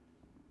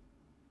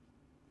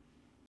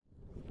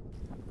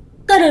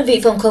 Các đơn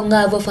vị phòng không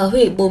Nga vừa phá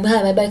hủy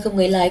 42 máy bay không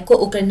người lái của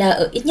Ukraine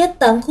ở ít nhất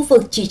 8 khu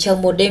vực chỉ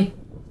trong một đêm.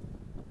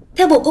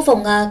 Theo Bộ Quốc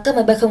phòng Nga, các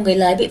máy bay không người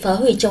lái bị phá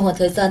hủy trong khoảng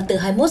thời gian từ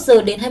 21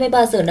 giờ đến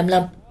 23 giờ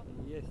 55.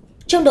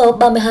 Trong đó,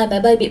 32 máy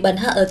bay bị bắn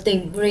hạ ở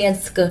tỉnh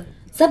Bryansk,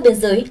 giáp biên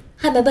giới,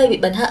 2 máy bay bị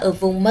bắn hạ ở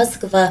vùng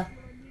Moscow.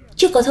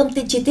 Chưa có thông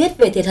tin chi tiết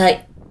về thiệt hại.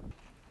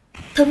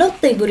 Thống đốc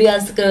tỉnh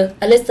Bryansk,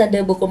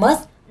 Alexander Bokomas,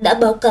 đã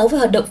báo cáo về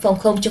hoạt động phòng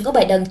không trong các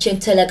bài đăng trên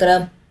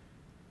Telegram.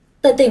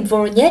 Tại tỉnh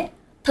Voronezh,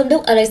 Thống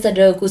đốc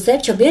Alexander Gusev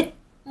cho biết,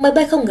 máy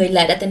bay không người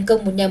lái đã tấn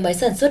công một nhà máy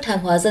sản xuất hàng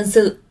hóa dân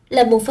sự,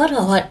 làm bùng phát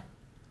hỏa hoạn.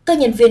 Các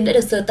nhân viên đã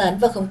được sơ tán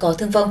và không có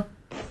thương vong.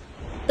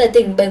 Tại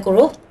tỉnh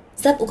Belgorod,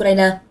 giáp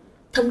Ukraine,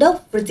 Thống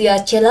đốc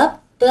Vyacheslav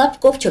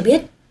Plavkov cho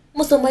biết,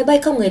 Một số máy bay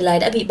không người lái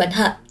đã bị bắn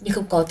hạ nhưng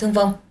không có thương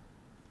vong.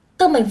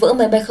 Các mảnh vỡ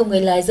máy bay không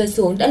người lái rơi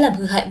xuống đã làm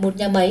hư hại một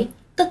nhà máy,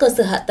 các cơ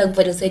sở hạ tầng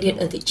và đường dây điện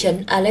ở thị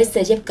trấn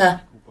Alexeyevka.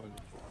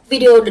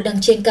 Video được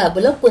đăng trên cả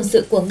blog quân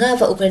sự của Nga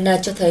và Ukraine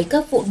cho thấy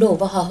các vụ nổ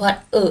và hỏa hoạn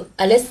ở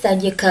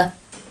Alexeyevka.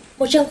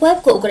 Một trang web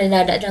của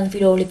Ukraine đã đăng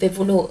video về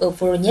vụ nổ ở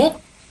Voronezh.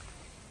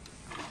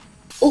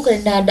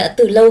 Ukraine đã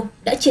từ lâu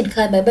triển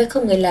khai máy bay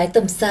không người lái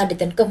tầm xa để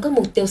tấn công các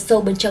mục tiêu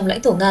sâu bên trong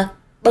lãnh thổ Nga,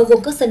 bao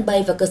gồm các sân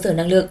bay và cơ sở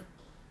năng lượng.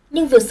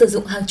 Nhưng việc sử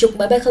dụng hàng chục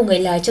máy bay không người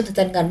lái trong thời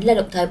gian ngắn là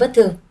động thái bất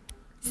thường.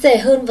 Rẻ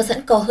hơn và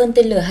sẵn có hơn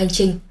tên lửa hành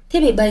trình, thiết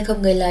bị bay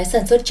không người lái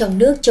sản xuất trong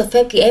nước cho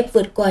phép Kiev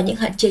vượt qua những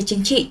hạn chế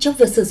chính trị trong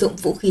việc sử dụng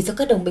vũ khí do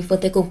các đồng minh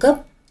phương Tây cung cấp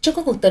trong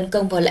các cuộc tấn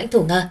công vào lãnh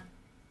thổ Nga.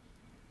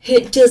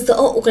 Hiện chưa rõ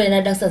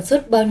Ukraine đang sản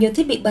xuất bao nhiêu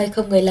thiết bị bay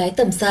không người lái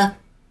tầm xa.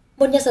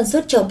 Một nhà sản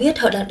xuất cho biết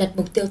họ đang đặt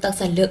mục tiêu tăng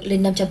sản lượng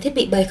lên 500 thiết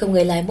bị bay không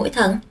người lái mỗi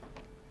tháng.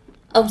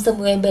 Ông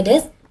Samuel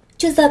Bendes,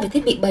 chuyên gia về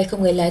thiết bị bay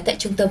không người lái tại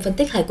Trung tâm phân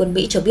tích Hải quân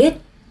Mỹ cho biết,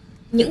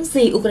 những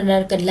gì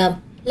Ukraine cần làm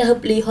là hợp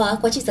lý hóa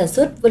quá trình sản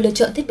xuất và lựa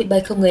chọn thiết bị bay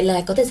không người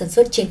lái có thể sản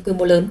xuất trên quy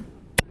mô lớn.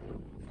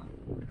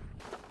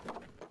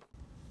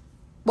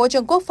 Bộ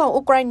trưởng Quốc phòng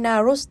Ukraine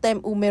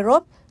Rustem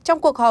Umerov trong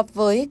cuộc họp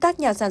với các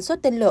nhà sản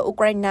xuất tên lửa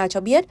Ukraine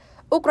cho biết,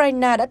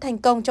 Ukraine đã thành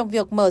công trong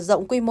việc mở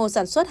rộng quy mô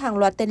sản xuất hàng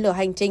loạt tên lửa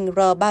hành trình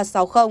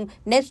R-360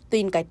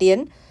 Neptune cải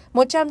tiến.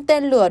 100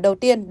 tên lửa đầu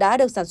tiên đã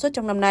được sản xuất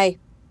trong năm nay.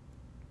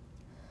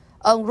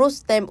 Ông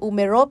Rustem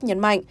Umerov nhấn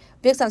mạnh,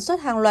 việc sản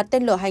xuất hàng loạt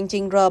tên lửa hành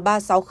trình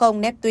R-360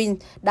 Neptune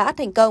đã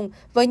thành công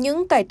với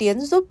những cải tiến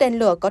giúp tên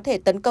lửa có thể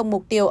tấn công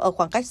mục tiêu ở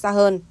khoảng cách xa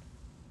hơn.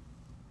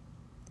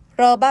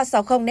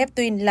 R-360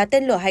 Neptune là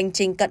tên lửa hành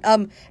trình cận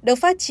âm, được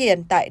phát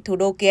triển tại thủ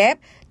đô Kiev.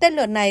 Tên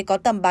lửa này có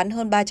tầm bắn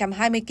hơn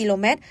 320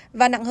 km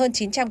và nặng hơn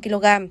 900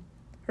 kg.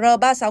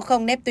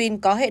 R-360 Neptune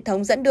có hệ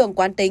thống dẫn đường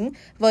quán tính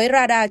với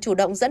radar chủ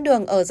động dẫn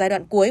đường ở giai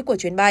đoạn cuối của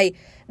chuyến bay.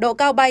 Độ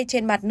cao bay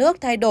trên mặt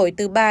nước thay đổi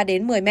từ 3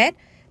 đến 10 mét.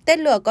 Tên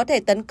lửa có thể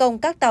tấn công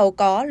các tàu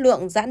có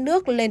lượng dãn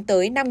nước lên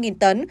tới 5.000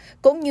 tấn,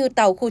 cũng như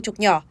tàu khu trục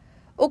nhỏ.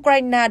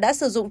 Ukraine đã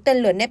sử dụng tên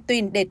lửa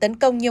Neptune để tấn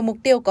công nhiều mục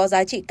tiêu có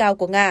giá trị cao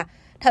của Nga.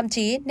 Thậm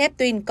chí,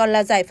 Neptune còn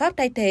là giải pháp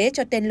thay thế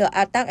cho tên lửa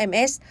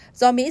Attack-MS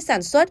do Mỹ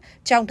sản xuất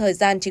trong thời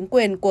gian chính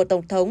quyền của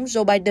Tổng thống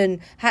Joe Biden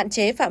hạn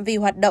chế phạm vi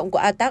hoạt động của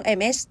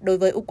Attack-MS đối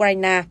với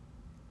Ukraine.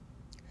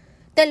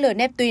 Tên lửa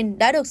Neptune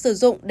đã được sử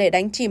dụng để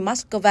đánh chìm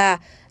Moscow,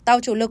 tàu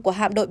chủ lực của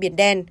hạm đội Biển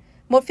Đen.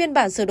 Một phiên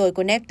bản sửa đổi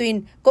của Neptune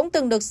cũng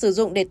từng được sử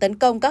dụng để tấn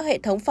công các hệ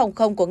thống phòng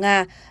không của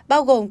Nga,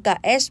 bao gồm cả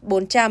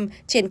S-400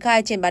 triển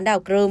khai trên bán đảo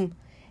Crimea.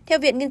 Theo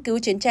Viện Nghiên cứu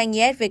Chiến tranh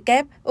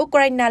ISW,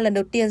 Ukraine lần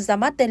đầu tiên ra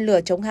mắt tên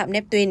lửa chống hạm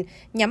Neptune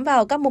nhắm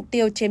vào các mục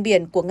tiêu trên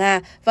biển của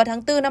Nga vào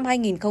tháng 4 năm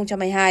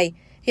 2022.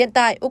 Hiện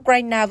tại,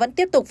 Ukraine vẫn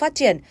tiếp tục phát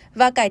triển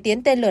và cải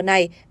tiến tên lửa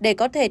này để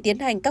có thể tiến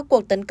hành các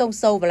cuộc tấn công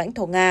sâu vào lãnh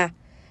thổ Nga.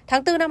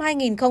 Tháng 4 năm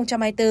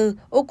 2024,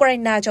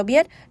 Ukraine cho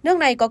biết nước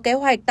này có kế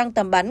hoạch tăng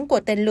tầm bắn của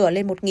tên lửa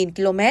lên 1.000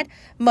 km,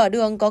 mở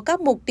đường có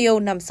các mục tiêu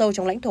nằm sâu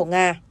trong lãnh thổ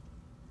Nga.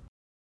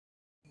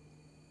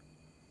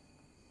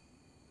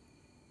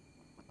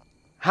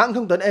 Hãng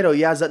thông tấn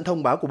RIA dẫn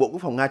thông báo của Bộ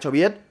Quốc phòng Nga cho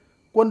biết,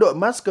 quân đội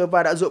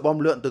Moscow đã dội bom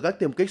lượn từ các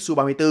tiêm kích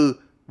Su-34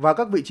 vào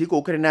các vị trí của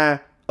Ukraine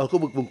ở khu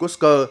vực vùng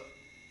Kursk.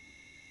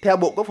 Theo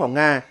Bộ Quốc phòng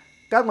Nga,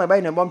 các máy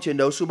bay ném bom chiến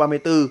đấu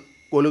Su-34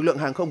 của lực lượng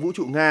hàng không vũ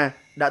trụ Nga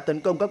đã tấn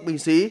công các binh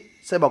sĩ,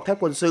 xe bọc thép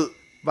quân sự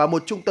và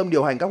một trung tâm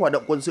điều hành các hoạt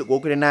động quân sự của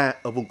Ukraine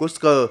ở vùng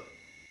Kursk.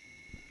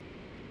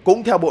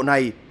 Cũng theo bộ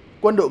này,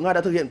 quân đội Nga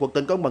đã thực hiện cuộc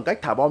tấn công bằng cách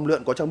thả bom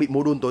lượn có trang bị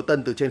mô đun tối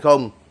tân từ trên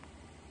không.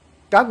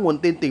 Các nguồn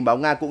tin tình báo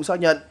Nga cũng xác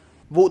nhận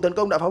vụ tấn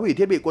công đã phá hủy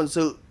thiết bị quân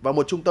sự và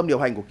một trung tâm điều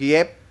hành của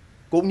Kiev,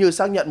 cũng như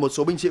xác nhận một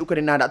số binh sĩ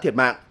Ukraine đã thiệt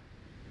mạng.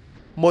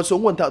 Một số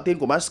nguồn thạo tin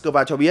của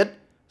Moscow cho biết,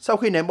 sau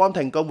khi ném bom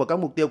thành công vào các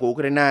mục tiêu của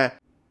Ukraine,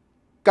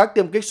 các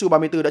tiêm kích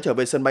Su-34 đã trở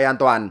về sân bay an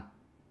toàn.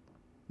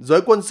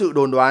 Giới quân sự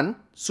đồn đoán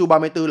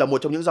Su-34 là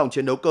một trong những dòng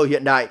chiến đấu cơ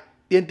hiện đại,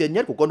 tiên tiến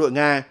nhất của quân đội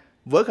Nga,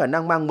 với khả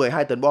năng mang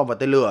 12 tấn bom và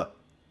tên lửa.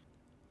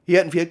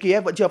 Hiện phía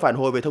Kiev vẫn chưa phản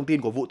hồi về thông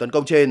tin của vụ tấn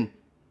công trên.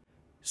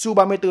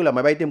 Su-34 là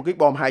máy bay tiêm kích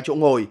bom 2 chỗ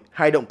ngồi,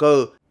 2 động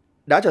cơ,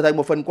 đã trở thành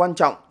một phần quan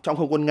trọng trong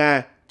không quân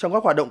Nga trong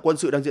các hoạt động quân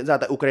sự đang diễn ra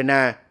tại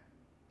Ukraine.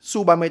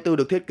 Su-34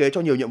 được thiết kế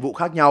cho nhiều nhiệm vụ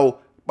khác nhau,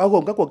 bao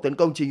gồm các cuộc tấn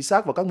công chính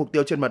xác vào các mục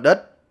tiêu trên mặt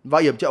đất và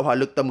yểm trợ hỏa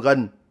lực tầm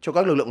gần cho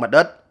các lực lượng mặt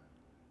đất.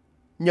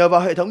 Nhờ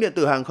vào hệ thống điện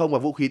tử hàng không và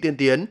vũ khí tiên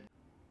tiến,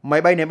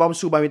 máy bay ném bom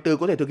Su-34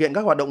 có thể thực hiện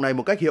các hoạt động này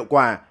một cách hiệu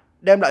quả,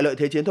 đem lại lợi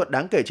thế chiến thuật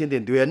đáng kể trên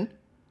tiền tuyến.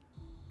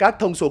 Các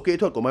thông số kỹ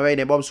thuật của máy bay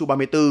ném bom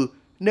Su-34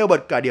 nêu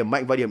bật cả điểm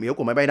mạnh và điểm yếu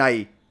của máy bay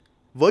này.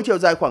 Với chiều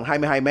dài khoảng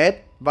 22 m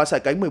và sải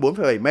cánh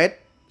 14,7 m,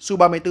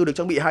 Su-34 được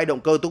trang bị 2 động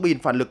cơ tuốc bin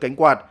phản lực cánh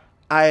quạt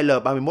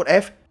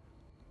AL-31F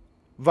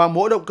và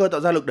mỗi động cơ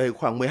tạo ra lực đẩy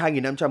khoảng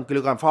 12.500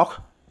 kg-force.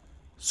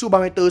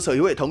 Su-34 sở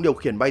hữu hệ thống điều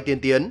khiển bay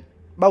tiên tiến,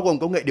 bao gồm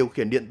công nghệ điều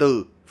khiển điện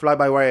tử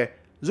fly-by-wire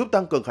giúp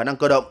tăng cường khả năng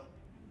cơ động.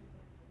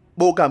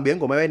 Bộ cảm biến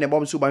của máy bay ném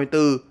bom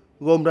Su-34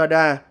 gồm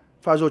radar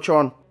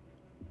Phasotron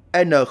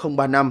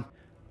N035,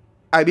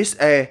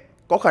 IBIS-E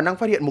có khả năng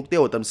phát hiện mục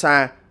tiêu ở tầm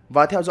xa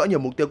và theo dõi nhiều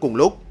mục tiêu cùng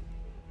lúc.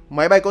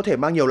 Máy bay có thể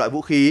mang nhiều loại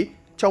vũ khí,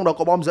 trong đó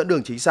có bom dẫn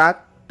đường chính xác,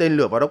 tên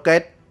lửa và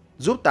rocket,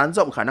 giúp tán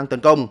rộng khả năng tấn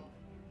công.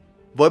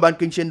 Với bán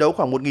kính chiến đấu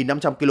khoảng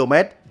 1.500 km,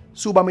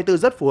 Su-34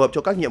 rất phù hợp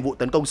cho các nhiệm vụ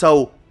tấn công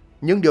sâu,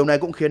 nhưng điều này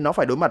cũng khiến nó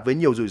phải đối mặt với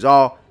nhiều rủi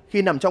ro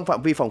khi nằm trong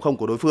phạm vi phòng không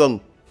của đối phương.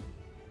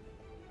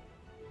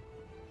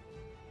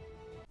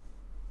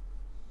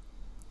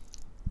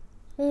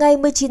 Ngày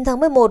 19 tháng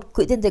 11,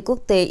 Quỹ tiền tệ quốc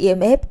tế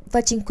IMF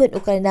và chính quyền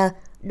Ukraine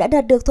đã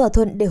đạt được thỏa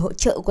thuận để hỗ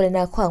trợ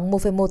Ukraine khoảng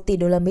 1,1 tỷ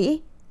đô la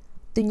Mỹ.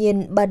 Tuy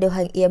nhiên, ban điều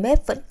hành IMF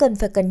vẫn cần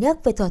phải cân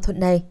nhắc về thỏa thuận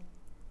này.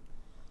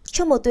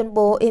 Trong một tuyên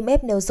bố, IMF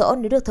nêu rõ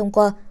nếu được thông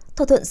qua,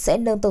 thỏa thuận sẽ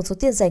nâng tổng số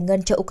tiền giải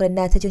ngân cho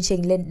Ukraine theo chương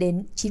trình lên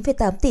đến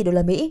 9,8 tỷ đô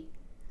la Mỹ.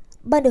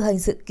 Ban điều hành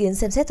dự kiến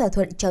xem xét thỏa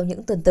thuận trong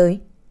những tuần tới.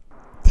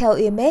 Theo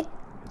IMF,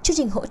 chương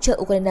trình hỗ trợ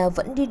Ukraine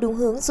vẫn đi đúng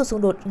hướng dù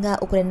xung đột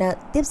Nga-Ukraine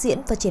tiếp diễn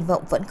và triển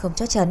vọng vẫn không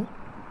chắc chắn.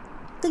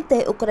 Kinh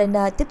tế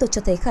Ukraine tiếp tục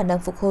cho thấy khả năng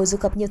phục hồi dù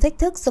gặp nhiều thách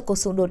thức do cuộc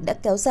xung đột đã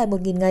kéo dài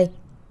 1.000 ngày.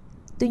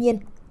 Tuy nhiên,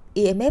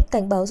 IMF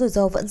cảnh báo rủi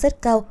ro vẫn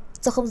rất cao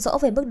do không rõ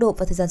về mức độ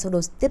và thời gian xung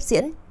đột tiếp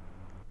diễn.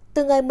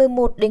 Từ ngày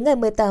 11 đến ngày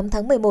 18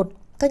 tháng 11,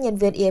 các nhân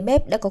viên IMF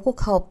đã có cuộc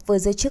họp với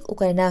giới chức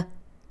Ukraine.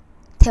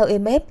 Theo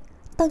IMF,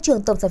 tăng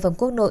trưởng tổng sản phẩm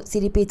quốc nội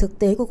GDP thực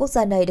tế của quốc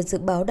gia này được dự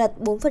báo đạt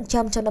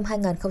 4% trong năm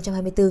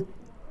 2024,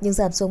 nhưng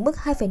giảm xuống mức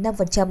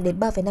 2,5% đến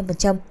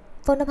 3,5%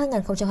 vào năm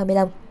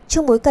 2025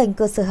 trong bối cảnh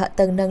cơ sở hạ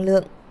tầng năng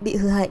lượng bị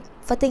hư hại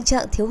và tình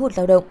trạng thiếu hụt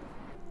lao động.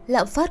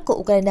 Lạm phát của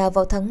Ukraine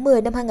vào tháng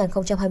 10 năm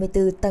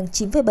 2024 tăng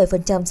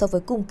 9,7% so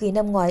với cùng kỳ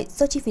năm ngoái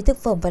do chi phí thực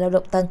phẩm và lao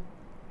động tăng.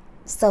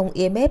 Song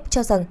IMF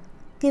cho rằng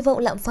kỳ vọng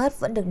lạm phát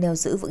vẫn được neo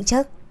giữ vững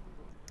chắc.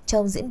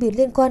 Trong diễn biến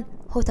liên quan,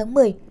 hồi tháng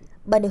 10,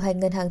 Ban điều hành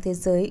Ngân hàng Thế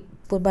giới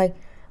World Bank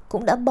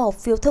cũng đã bỏ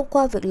phiếu thông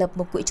qua việc lập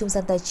một quỹ trung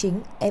gian tài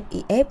chính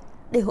FIF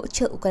để hỗ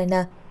trợ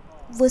Ukraine,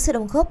 với sự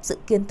đóng góp dự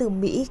kiến từ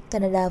Mỹ,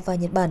 Canada và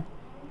Nhật Bản.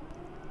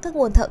 Các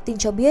nguồn thạo tin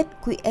cho biết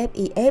quỹ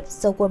FIF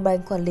do World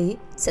Bank quản lý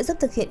sẽ giúp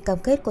thực hiện cam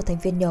kết của thành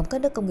viên nhóm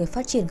các nước công nghiệp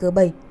phát triển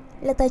G7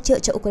 là tài trợ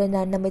cho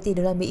Ukraine 50 tỷ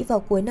đô la Mỹ vào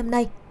cuối năm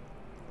nay.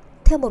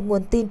 Theo một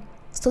nguồn tin,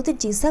 số tiền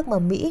chính xác mà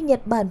Mỹ,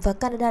 Nhật Bản và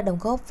Canada đóng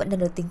góp vẫn đang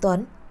được tính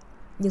toán,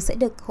 nhưng sẽ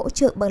được hỗ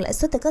trợ bằng lãi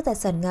suất từ các tài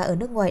sản Nga ở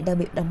nước ngoài đang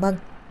bị đóng băng.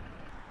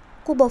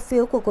 Cuộc bỏ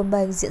phiếu của World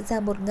Bank diễn ra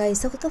một ngày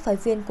sau khi các phái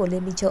viên của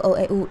Liên minh châu Âu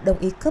EU đồng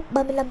ý cấp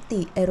 35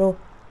 tỷ euro,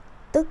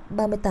 tức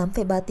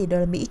 38,3 tỷ đô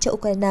la Mỹ cho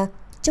Ukraine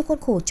trong khuôn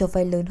khổ cho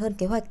vay lớn hơn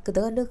kế hoạch từ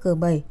các nước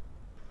G7.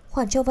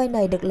 Khoản cho vay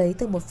này được lấy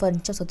từ một phần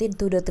trong số tiền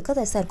thu được từ các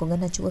tài sản của Ngân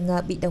hàng Trung ương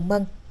Nga bị đóng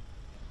băng.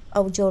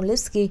 Ông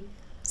Zelensky,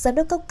 giám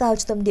đốc cấp cao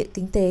Trung tâm Địa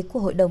kinh tế của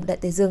Hội đồng Đại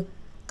Tây Dương,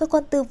 cơ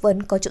quan tư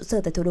vấn có trụ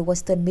sở tại thủ đô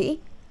Washington, Mỹ,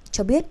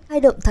 cho biết hai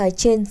động thái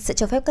trên sẽ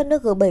cho phép các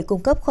nước G7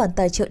 cung cấp khoản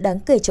tài trợ đáng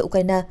kể cho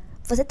Ukraine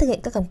và sẽ thực hiện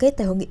các cam kết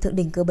tại hội nghị thượng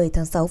đỉnh G7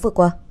 tháng 6 vừa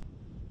qua.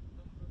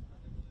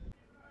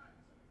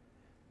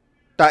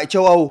 Tại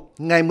châu Âu,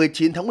 ngày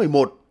 19 tháng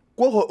 11,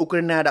 Quốc hội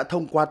Ukraine đã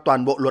thông qua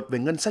toàn bộ luật về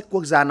ngân sách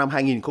quốc gia năm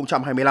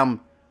 2025.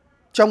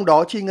 Trong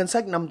đó, chi ngân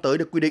sách năm tới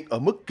được quy định ở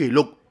mức kỷ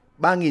lục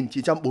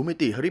 3.940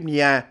 tỷ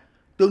hryvnia,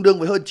 tương đương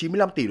với hơn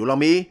 95 tỷ đô la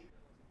Mỹ.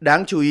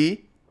 Đáng chú ý,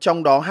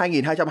 trong đó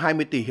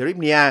 2.220 tỷ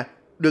hryvnia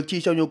được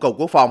chi cho nhu cầu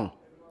quốc phòng.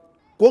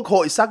 Quốc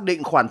hội xác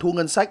định khoản thu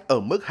ngân sách ở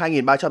mức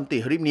 2.300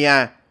 tỷ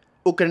hryvnia.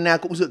 Ukraine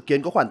cũng dự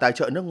kiến có khoản tài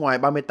trợ nước ngoài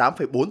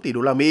 38,4 tỷ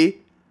đô la Mỹ.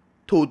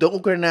 Thủ tướng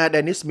Ukraine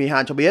Denis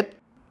Mihal cho biết,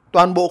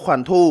 toàn bộ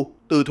khoản thu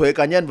từ thuế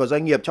cá nhân và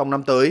doanh nghiệp trong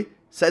năm tới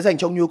sẽ dành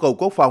cho nhu cầu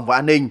quốc phòng và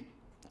an ninh.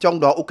 Trong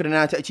đó,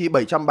 Ukraine sẽ chi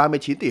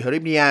 739 tỷ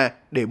hryvnia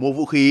để mua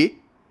vũ khí.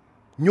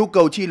 Nhu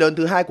cầu chi lớn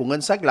thứ hai của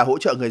ngân sách là hỗ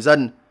trợ người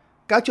dân.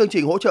 Các chương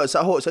trình hỗ trợ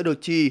xã hội sẽ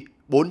được chi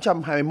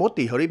 421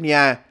 tỷ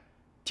hryvnia,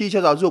 chi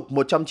cho giáo dục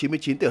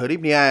 199 tỷ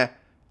hryvnia,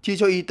 chi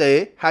cho y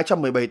tế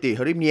 217 tỷ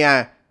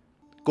hryvnia.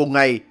 Cùng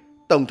ngày,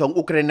 Tổng thống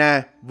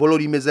Ukraine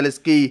Volodymyr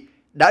Zelensky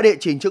đã đệ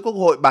trình trước Quốc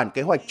hội bản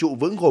kế hoạch trụ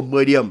vững gồm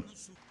 10 điểm,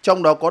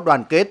 trong đó có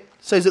đoàn kết,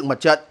 xây dựng mặt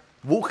trận,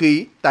 vũ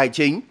khí, tài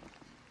chính.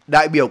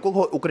 Đại biểu Quốc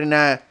hội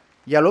Ukraine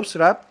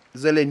Yaroslav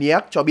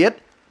Zelensky cho biết,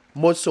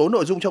 một số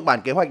nội dung trong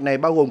bản kế hoạch này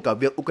bao gồm cả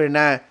việc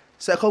Ukraine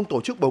sẽ không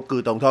tổ chức bầu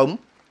cử tổng thống,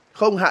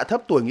 không hạ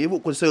thấp tuổi nghĩa vụ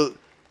quân sự,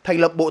 thành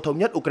lập Bộ Thống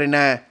nhất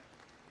Ukraine.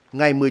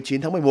 Ngày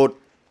 19 tháng 11,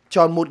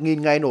 tròn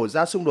 1.000 ngày nổ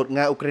ra xung đột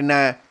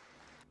Nga-Ukraine,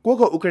 Quốc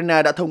hội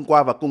Ukraine đã thông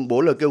qua và công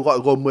bố lời kêu gọi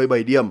gồm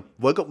 17 điểm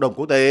với cộng đồng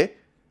quốc tế.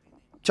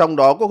 Trong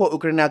đó, Quốc hội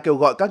Ukraine kêu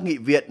gọi các nghị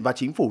viện và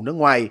chính phủ nước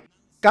ngoài,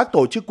 các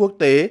tổ chức quốc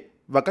tế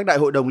và các đại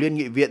hội đồng liên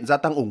nghị viện gia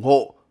tăng ủng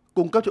hộ,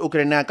 cung cấp cho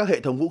Ukraine các hệ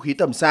thống vũ khí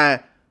tầm xa,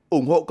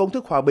 ủng hộ công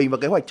thức hòa bình và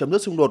kế hoạch chấm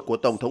dứt xung đột của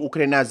Tổng thống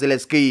Ukraine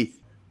Zelensky.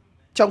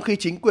 Trong khi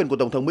chính quyền của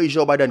Tổng thống Mỹ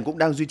Joe Biden cũng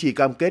đang duy trì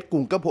cam kết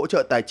cung cấp hỗ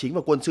trợ tài chính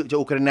và quân sự cho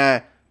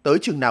Ukraine tới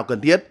chừng nào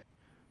cần thiết.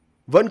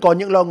 Vẫn có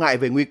những lo ngại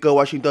về nguy cơ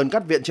Washington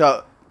cắt viện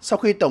trợ sau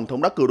khi Tổng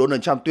thống đắc cử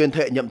Donald Trump tuyên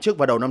thệ nhậm chức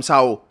vào đầu năm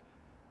sau.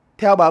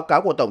 Theo báo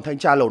cáo của Tổng thanh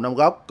tra Lầu Năm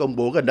Góc công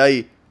bố gần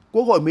đây,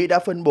 Quốc hội Mỹ đã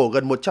phân bổ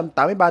gần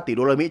 183 tỷ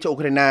đô la Mỹ cho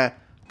Ukraine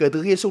kể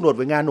từ khi xung đột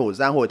với Nga nổ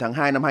ra hồi tháng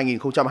 2 năm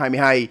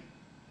 2022.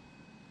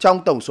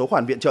 Trong tổng số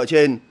khoản viện trợ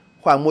trên,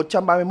 khoảng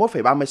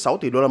 131,36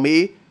 tỷ đô la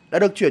Mỹ đã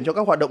được chuyển cho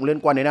các hoạt động liên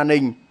quan đến an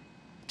ninh.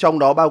 Trong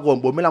đó bao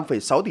gồm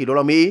 45,6 tỷ đô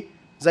la Mỹ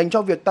dành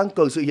cho việc tăng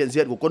cường sự hiện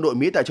diện của quân đội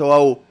Mỹ tại châu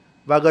Âu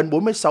và gần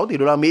 46 tỷ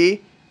đô la Mỹ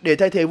để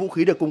thay thế vũ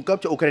khí được cung cấp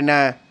cho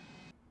Ukraine.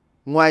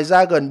 Ngoài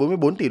ra, gần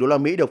 44 tỷ đô la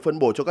Mỹ được phân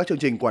bổ cho các chương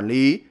trình quản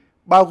lý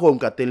bao gồm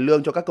cả tiền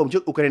lương cho các công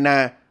chức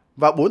Ukraine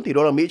và 4 tỷ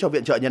đô la Mỹ cho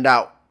viện trợ nhân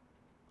đạo.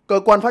 Cơ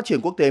quan phát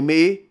triển quốc tế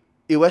Mỹ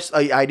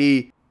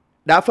USAID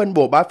đã phân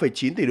bổ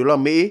 3,9 tỷ đô la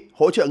Mỹ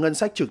hỗ trợ ngân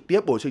sách trực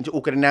tiếp bổ sung cho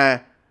Ukraine.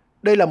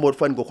 Đây là một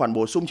phần của khoản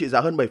bổ sung trị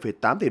giá hơn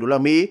 7,8 tỷ đô la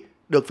Mỹ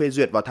được phê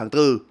duyệt vào tháng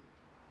 4.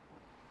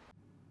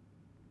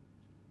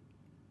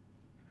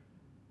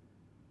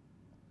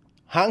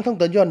 Hãng thông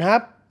tấn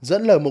Yonhap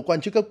dẫn lời một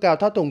quan chức cấp cao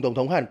tháp tùng Tổng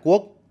thống Hàn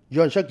Quốc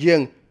Yoon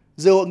Suk-yeol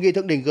dự hội nghị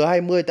thượng đỉnh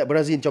G20 tại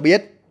Brazil cho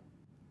biết,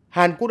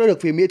 Hàn Quốc đã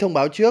được phía Mỹ thông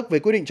báo trước về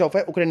quyết định cho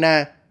phép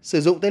Ukraine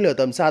sử dụng tên lửa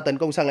tầm xa tấn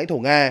công sang lãnh thổ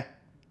Nga.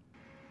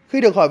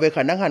 Khi được hỏi về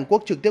khả năng Hàn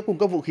Quốc trực tiếp cung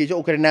cấp vũ khí cho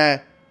Ukraine,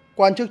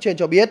 quan chức trên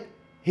cho biết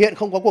hiện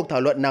không có cuộc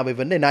thảo luận nào về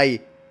vấn đề này,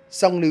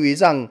 song lưu ý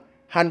rằng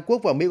Hàn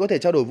Quốc và Mỹ có thể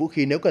trao đổi vũ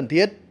khí nếu cần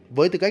thiết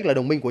với tư cách là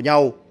đồng minh của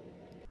nhau.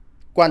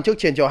 Quan chức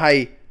trên cho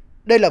hay,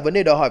 đây là vấn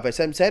đề đòi hỏi phải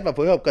xem xét và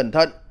phối hợp cẩn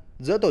thận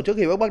giữa Tổ chức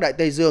Hiệp ước Bắc Đại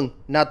Tây Dương,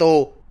 NATO,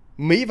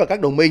 Mỹ và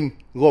các đồng minh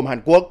gồm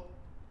Hàn Quốc.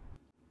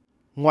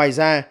 Ngoài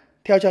ra,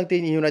 theo trang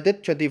tin United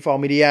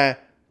 24 Media,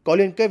 có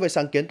liên kết với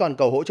sáng kiến toàn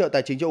cầu hỗ trợ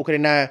tài chính cho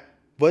Ukraine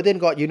với tên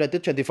gọi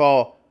United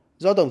 24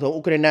 do Tổng thống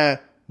Ukraine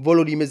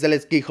Volodymyr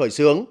Zelensky khởi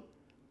xướng.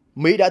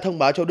 Mỹ đã thông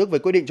báo cho Đức về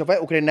quyết định cho phép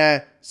Ukraine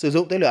sử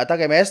dụng tên lửa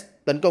Attack-MS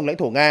tấn công lãnh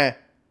thổ Nga.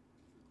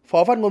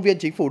 Phó phát ngôn viên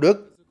chính phủ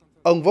Đức,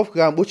 ông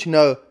Wolfgang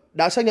Buchner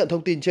đã xác nhận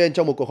thông tin trên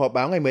trong một cuộc họp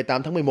báo ngày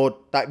 18 tháng 11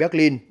 tại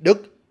Berlin,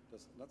 Đức.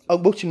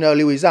 Ông Buchner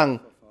lưu ý rằng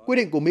quyết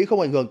định của Mỹ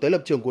không ảnh hưởng tới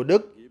lập trường của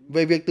Đức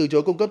về việc từ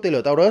chối cung cấp tên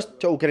lửa Taurus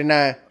cho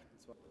Ukraine.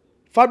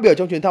 Phát biểu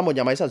trong chuyến thăm một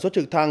nhà máy sản xuất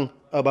trực thăng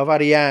ở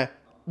Bavaria,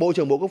 Bộ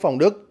trưởng Bộ Quốc phòng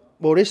Đức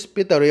Boris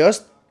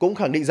Pistorius cũng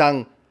khẳng định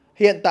rằng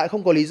hiện tại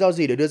không có lý do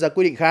gì để đưa ra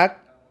quyết định khác.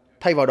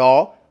 Thay vào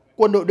đó,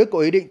 quân đội Đức có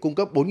ý định cung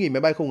cấp 4.000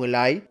 máy bay không người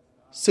lái,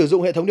 sử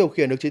dụng hệ thống điều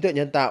khiển được trí tuệ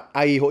nhân tạo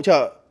AI hỗ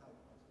trợ.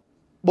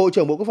 Bộ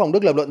trưởng Bộ Quốc phòng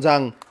Đức lập luận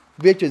rằng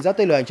việc chuyển giao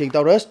tên lửa hành trình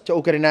Taurus cho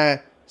Ukraine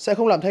sẽ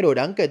không làm thay đổi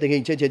đáng kể tình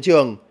hình trên chiến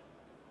trường.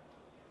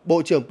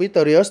 Bộ trưởng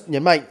Pistorius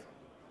nhấn mạnh,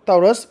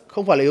 Taurus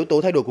không phải là yếu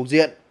tố thay đổi cục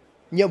diện.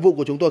 Nhiệm vụ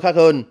của chúng tôi khác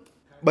hơn.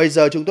 Bây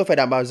giờ chúng tôi phải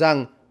đảm bảo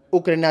rằng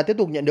Ukraine tiếp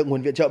tục nhận được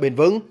nguồn viện trợ bền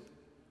vững.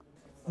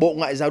 Bộ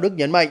Ngoại giao Đức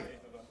nhấn mạnh,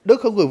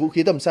 Đức không gửi vũ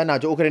khí tầm xa nào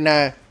cho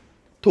Ukraine.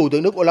 Thủ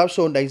tướng Đức Olaf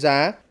Scholz đánh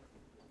giá,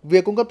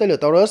 việc cung cấp tên lửa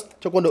Taurus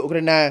cho quân đội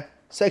Ukraine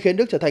sẽ khiến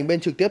Đức trở thành bên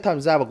trực tiếp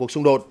tham gia vào cuộc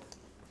xung đột.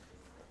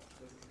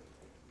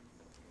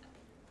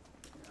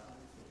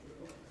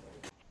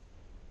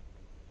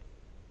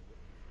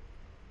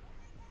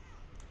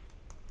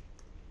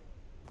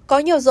 Có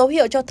nhiều dấu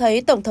hiệu cho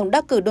thấy Tổng thống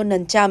đắc cử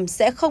Donald Trump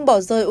sẽ không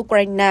bỏ rơi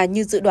Ukraine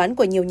như dự đoán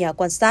của nhiều nhà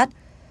quan sát.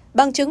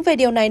 Bằng chứng về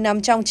điều này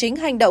nằm trong chính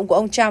hành động của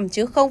ông Trump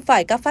chứ không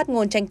phải các phát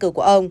ngôn tranh cử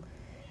của ông.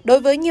 Đối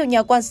với nhiều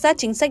nhà quan sát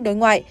chính sách đối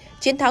ngoại,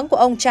 chiến thắng của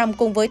ông Trump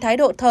cùng với thái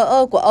độ thờ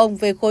ơ của ông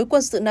về khối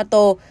quân sự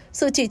NATO,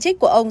 sự chỉ trích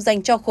của ông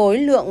dành cho khối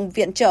lượng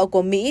viện trợ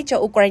của Mỹ cho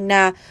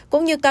Ukraine,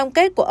 cũng như cam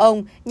kết của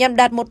ông nhằm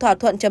đạt một thỏa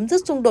thuận chấm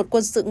dứt xung đột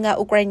quân sự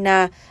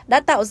Nga-Ukraine đã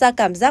tạo ra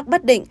cảm giác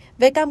bất định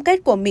về cam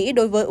kết của Mỹ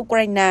đối với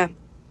Ukraine.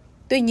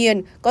 Tuy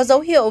nhiên, có dấu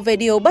hiệu về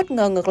điều bất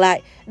ngờ ngược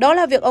lại, đó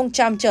là việc ông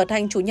Trump trở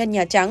thành chủ nhân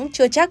Nhà Trắng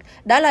chưa chắc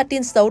đã là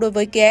tin xấu đối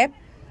với Kiev.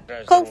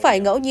 Không phải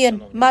ngẫu nhiên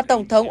mà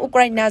Tổng thống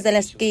Ukraine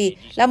Zelensky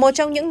là một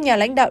trong những nhà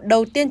lãnh đạo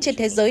đầu tiên trên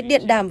thế giới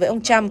điện đàm với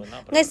ông Trump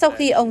ngay sau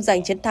khi ông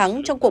giành chiến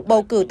thắng trong cuộc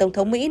bầu cử Tổng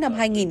thống Mỹ năm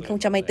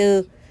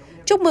 2024.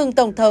 Chúc mừng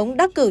Tổng thống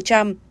đắc cử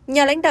Trump,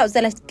 nhà lãnh đạo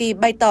Zelensky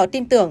bày tỏ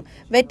tin tưởng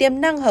về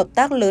tiềm năng hợp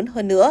tác lớn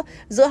hơn nữa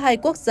giữa hai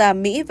quốc gia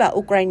Mỹ và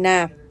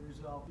Ukraine.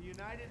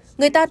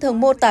 Người ta thường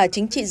mô tả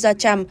chính trị gia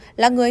Trump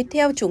là người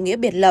theo chủ nghĩa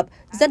biệt lập,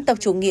 dân tộc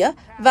chủ nghĩa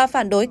và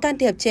phản đối can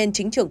thiệp trên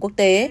chính trường quốc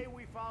tế.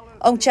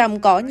 Ông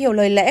Trump có nhiều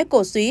lời lẽ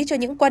cổ súy cho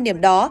những quan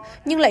điểm đó,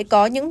 nhưng lại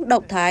có những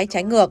động thái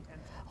trái ngược.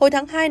 Hồi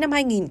tháng 2 năm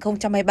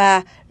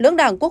 2023, lưỡng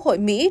đảng Quốc hội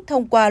Mỹ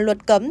thông qua luật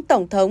cấm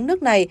Tổng thống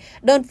nước này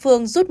đơn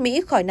phương rút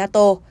Mỹ khỏi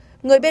NATO.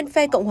 Người bên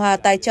phe Cộng hòa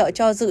tài trợ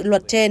cho dự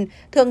luật trên,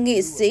 Thượng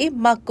nghị sĩ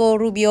Marco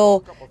Rubio,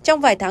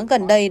 trong vài tháng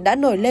gần đây đã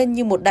nổi lên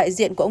như một đại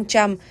diện của ông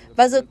Trump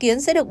và dự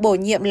kiến sẽ được bổ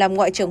nhiệm làm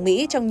Ngoại trưởng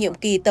Mỹ trong nhiệm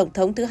kỳ Tổng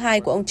thống thứ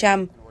hai của ông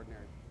Trump.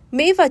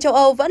 Mỹ và châu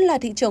Âu vẫn là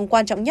thị trường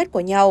quan trọng nhất của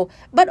nhau.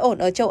 Bất ổn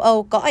ở châu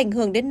Âu có ảnh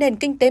hưởng đến nền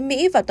kinh tế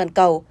Mỹ và toàn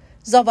cầu.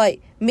 Do vậy,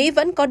 Mỹ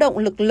vẫn có động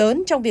lực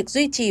lớn trong việc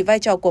duy trì vai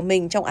trò của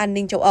mình trong an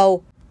ninh châu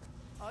Âu.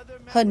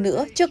 Hơn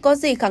nữa, chưa có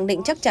gì khẳng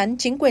định chắc chắn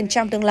chính quyền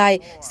Trump tương lai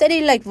sẽ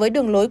đi lệch với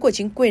đường lối của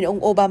chính quyền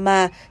ông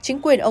Obama, chính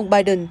quyền ông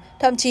Biden,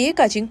 thậm chí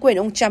cả chính quyền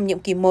ông Trump nhiệm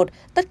kỳ 1,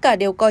 tất cả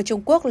đều coi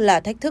Trung Quốc là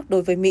thách thức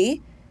đối với Mỹ.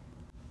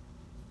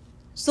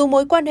 Dù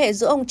mối quan hệ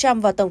giữa ông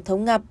Trump và Tổng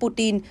thống Nga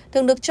Putin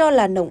thường được cho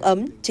là nồng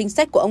ấm, chính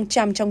sách của ông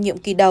Trump trong nhiệm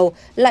kỳ đầu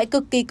lại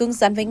cực kỳ cứng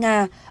rắn với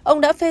Nga.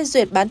 Ông đã phê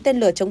duyệt bán tên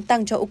lửa chống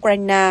tăng cho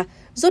Ukraine,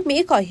 rút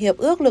Mỹ khỏi Hiệp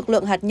ước Lực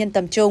lượng Hạt nhân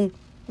tầm trung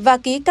và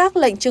ký các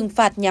lệnh trừng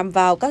phạt nhằm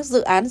vào các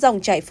dự án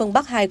dòng chảy phương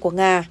Bắc 2 của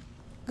Nga.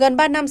 Gần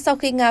 3 năm sau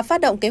khi Nga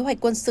phát động kế hoạch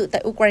quân sự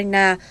tại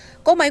Ukraine,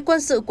 cỗ máy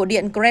quân sự của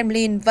Điện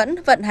Kremlin vẫn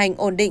vận hành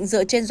ổn định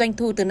dựa trên doanh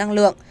thu từ năng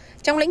lượng.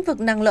 Trong lĩnh vực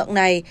năng lượng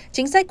này,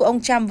 chính sách của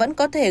ông Trump vẫn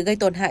có thể gây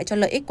tổn hại cho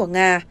lợi ích của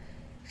Nga.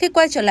 Khi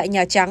quay trở lại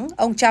Nhà Trắng,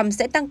 ông Trump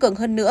sẽ tăng cường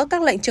hơn nữa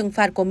các lệnh trừng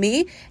phạt của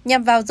Mỹ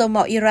nhằm vào dầu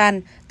mỏ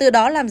Iran, từ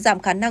đó làm giảm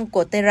khả năng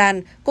của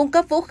Tehran cung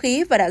cấp vũ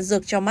khí và đạn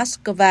dược cho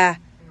Moscow.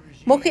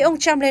 Một khi ông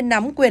Trump lên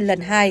nắm quyền lần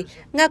 2,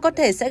 Nga có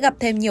thể sẽ gặp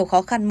thêm nhiều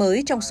khó khăn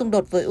mới trong xung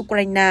đột với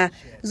Ukraine,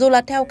 dù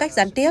là theo cách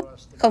gián tiếp.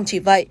 Không chỉ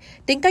vậy,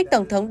 tính cách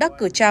Tổng thống đắc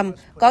cử Trump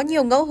có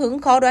nhiều ngẫu hứng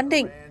khó đoán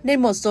định,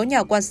 nên một số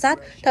nhà quan sát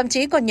thậm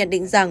chí còn nhận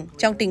định rằng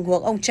trong tình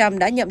huống ông Trump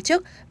đã nhậm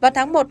chức vào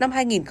tháng 1 năm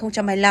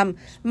 2025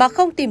 mà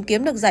không tìm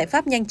kiếm được giải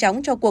pháp nhanh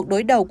chóng cho cuộc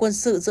đối đầu quân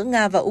sự giữa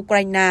Nga và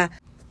Ukraine,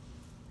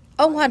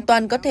 ông hoàn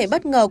toàn có thể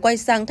bất ngờ quay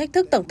sang thách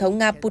thức Tổng thống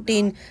Nga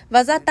Putin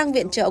và gia tăng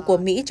viện trợ của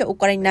Mỹ cho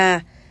Ukraine.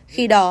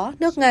 Khi đó,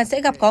 nước Nga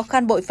sẽ gặp khó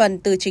khăn bội phần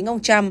từ chính ông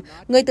Trump,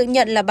 người tự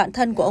nhận là bạn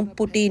thân của ông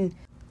Putin.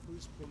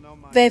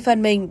 Về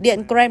phần mình,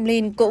 Điện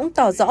Kremlin cũng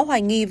tỏ rõ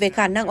hoài nghi về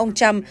khả năng ông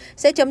Trump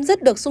sẽ chấm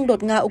dứt được xung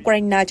đột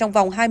Nga-Ukraine trong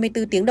vòng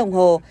 24 tiếng đồng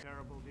hồ.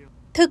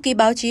 Thư ký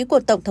báo chí của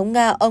Tổng thống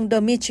Nga ông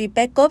Dmitry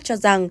Peskov cho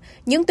rằng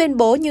những tuyên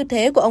bố như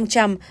thế của ông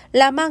Trump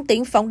là mang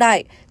tính phóng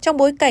đại trong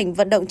bối cảnh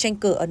vận động tranh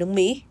cử ở nước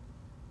Mỹ.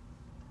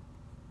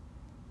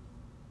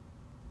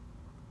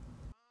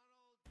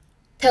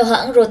 Theo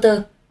hãng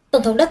Reuters,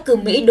 Tổng thống đắc cử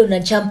Mỹ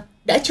Donald Trump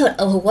đã chọn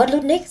ông Howard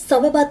Lutnick,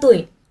 63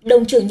 tuổi,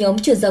 đồng trưởng nhóm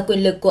chuyển giao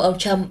quyền lực của ông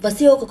Trump và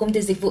CEO của công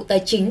ty dịch vụ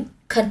tài chính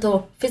Cantor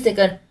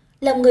Fitzgerald,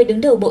 làm người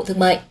đứng đầu Bộ Thương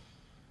mại.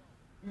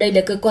 Đây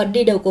là cơ quan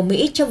đi đầu của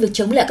Mỹ trong việc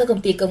chống lại các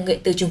công ty công nghệ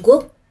từ Trung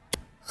Quốc.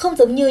 Không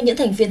giống như những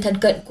thành viên thân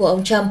cận của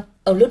ông Trump,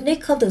 ông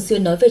Lutnick không thường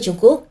xuyên nói về Trung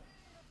Quốc.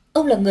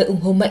 Ông là người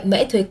ủng hộ mạnh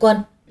mẽ thuế quan,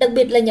 đặc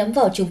biệt là nhắm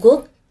vào Trung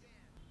Quốc.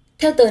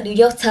 Theo tờ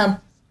New York Times,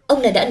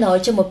 ông này đã nói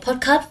trong một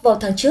podcast vào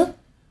tháng trước,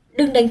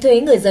 đừng đánh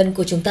thuế người dân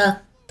của chúng ta,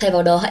 thay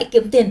vào đó hãy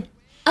kiếm tiền,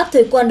 áp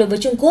thuế quan đối với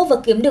Trung Quốc và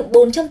kiếm được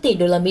 400 tỷ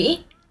đô la Mỹ.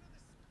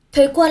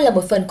 Thuế quan là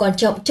một phần quan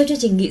trọng trong chương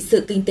trình nghị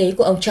sự kinh tế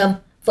của ông Trump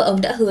và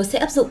ông đã hứa sẽ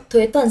áp dụng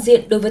thuế toàn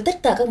diện đối với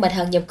tất cả các mặt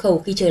hàng nhập khẩu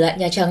khi trở lại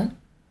Nhà Trắng.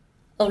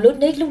 Ông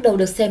Lutnick lúc đầu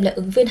được xem là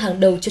ứng viên hàng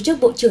đầu cho chức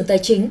Bộ trưởng Tài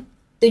chính.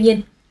 Tuy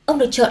nhiên, ông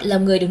được chọn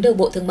làm người đứng đầu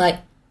Bộ Thương mại,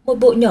 một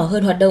bộ nhỏ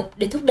hơn hoạt động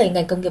để thúc đẩy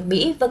ngành công nghiệp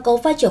Mỹ và có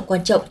vai trò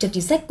quan trọng trong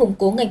chính sách củng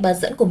cố ngành bán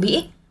dẫn của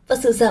Mỹ và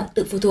sự giảm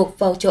tự phụ thuộc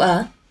vào châu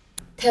Á.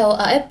 Theo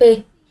AFP,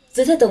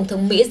 dưới thời Tổng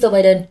thống Mỹ Joe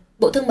Biden,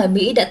 Bộ Thương mại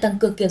Mỹ đã tăng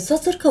cường kiểm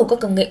soát xuất khẩu các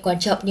công nghệ quan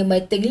trọng như máy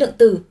tính lượng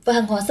tử và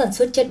hàng hóa sản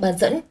xuất chất bán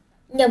dẫn,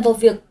 nhằm vào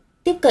việc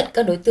tiếp cận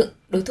các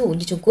đối thủ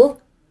như Trung Quốc.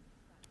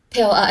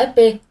 Theo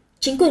AFP,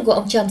 chính quyền của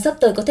ông Trump sắp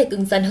tới có thể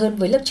cứng rắn hơn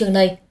với lập trường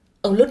này.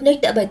 Ông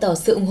Lutnick đã bày tỏ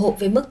sự ủng hộ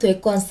với mức thuế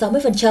quan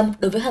 60%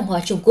 đối với hàng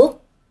hóa Trung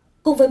Quốc,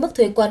 cùng với mức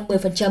thuế quan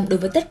 10% đối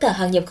với tất cả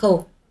hàng nhập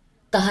khẩu.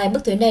 Cả hai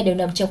mức thuế này đều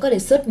nằm trong các đề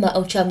xuất mà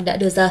ông Trump đã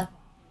đưa ra.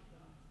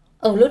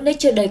 Ông Lutnick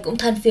trước đây cũng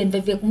than phiền về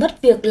việc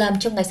mất việc làm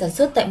trong ngành sản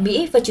xuất tại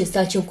Mỹ và chuyển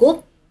sang Trung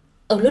Quốc.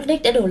 Ông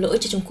Lutnick đã đổ lỗi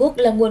cho Trung Quốc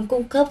là nguồn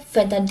cung cấp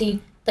fentanyl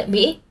tại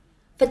Mỹ.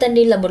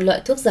 Fentanyl là một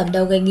loại thuốc giảm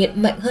đau gây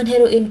nghiện mạnh hơn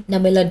heroin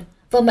 50 lần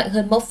và mạnh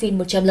hơn morphine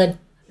 100 lần,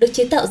 được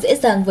chế tạo dễ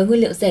dàng với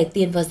nguyên liệu rẻ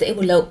tiền và dễ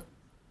buôn lậu.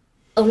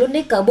 Ông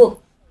Lutnick cáo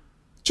buộc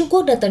Trung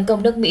Quốc đã tấn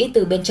công nước Mỹ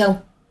từ bên trong.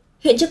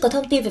 Hiện chưa có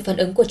thông tin về phản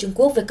ứng của Trung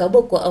Quốc về cáo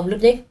buộc của ông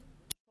Lutnick.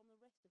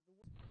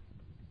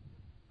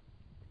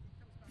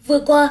 Vừa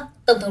qua,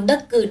 Tổng thống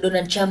đắc cử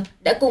Donald Trump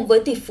đã cùng với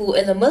tỷ phú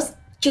Elon Musk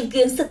chứng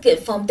kiến sự kiện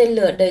phóng tên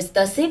lửa đầy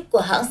Starship của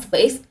hãng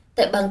SpaceX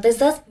tại bang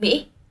Texas,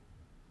 Mỹ.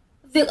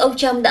 Việc ông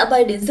Trump đã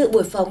bay đến dự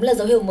buổi phóng là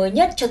dấu hiệu mới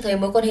nhất cho thấy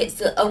mối quan hệ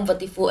giữa ông và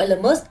tỷ phú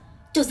Elon Musk,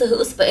 chủ sở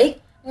hữu SpaceX,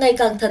 ngày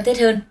càng thân thiết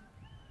hơn.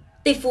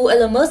 Tỷ phú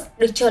Elon Musk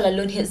được cho là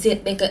luôn hiện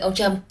diện bên cạnh ông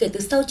Trump kể từ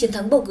sau chiến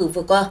thắng bầu cử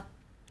vừa qua.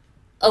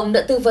 Ông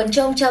đã tư vấn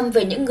cho ông Trump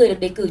về những người được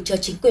đề cử cho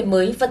chính quyền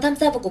mới và tham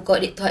gia vào cuộc gọi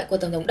điện thoại của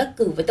Tổng thống đắc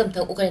cử với Tổng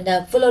thống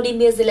Ukraine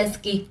Volodymyr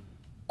Zelensky.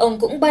 Ông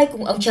cũng bay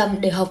cùng ông Trump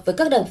để họp với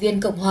các đảng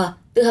viên Cộng hòa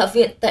từ Hạ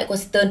viện tại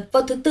Washington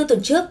vào thứ Tư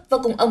tuần trước và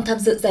cùng ông tham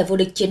dự giải vô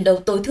địch chiến đấu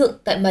tối thượng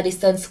tại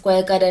Madison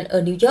Square Garden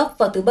ở New York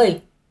vào thứ Bảy.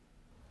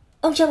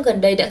 Ông Trump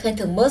gần đây đã khen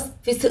thưởng Musk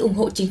vì sự ủng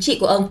hộ chính trị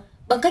của ông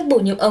bằng cách bổ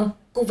nhiệm ông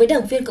cùng với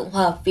đảng viên Cộng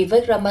hòa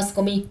Vivek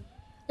Ramaswamy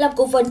làm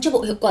cố vấn cho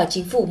Bộ Hiệu quả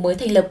Chính phủ mới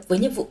thành lập với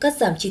nhiệm vụ cắt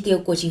giảm chi tiêu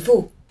của chính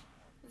phủ.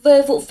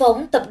 Về vụ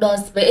phóng, tập đoàn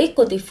SpaceX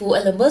của tỷ phú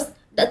Elon Musk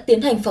đã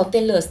tiến hành phóng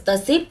tên lửa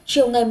Starship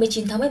chiều ngày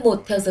 19 tháng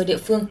 11 theo giờ địa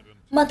phương,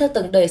 mang theo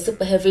tầng đẩy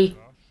Super Heavy.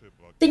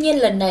 Tuy nhiên,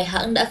 lần này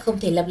hãng đã không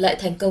thể lặp lại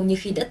thành công như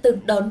khi đã từng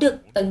đón được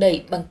tầng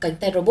đẩy bằng cánh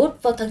tay robot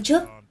vào tháng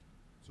trước.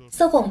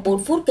 Sau khoảng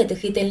 4 phút kể từ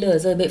khi tên lửa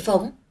rời bệ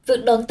phóng,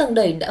 việc đón tầng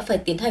đẩy đã phải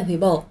tiến hành hủy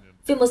bỏ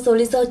vì một số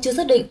lý do chưa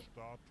xác định.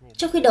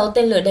 Trong khi đó,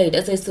 tên lửa đẩy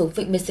đã rơi xuống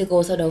vịnh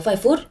Mexico sau đó vài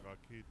phút.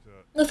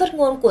 Người phát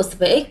ngôn của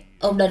SpaceX,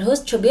 ông Dan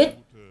Hush cho biết,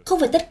 không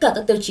phải tất cả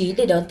các tiêu chí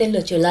để đón tên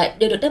lửa trở lại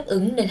đều được đáp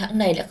ứng nên hãng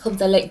này đã không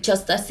ra lệnh cho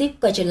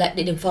Starship quay trở lại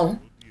địa điểm phóng.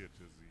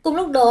 Cùng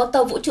lúc đó,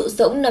 tàu vũ trụ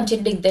rỗng nằm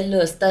trên đỉnh tên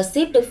lửa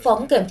Starship được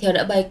phóng kèm theo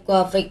đã bay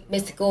qua vịnh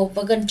Mexico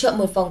và gần trọn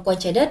một vòng quanh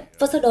trái đất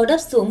và sau đó đáp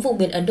xuống vùng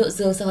biển Ấn Độ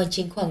Dương sau hành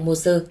trình khoảng 1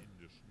 giờ.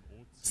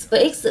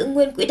 SpaceX giữ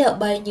nguyên quỹ đạo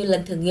bay như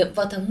lần thử nghiệm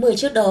vào tháng 10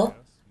 trước đó,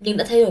 nhưng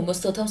đã thay đổi một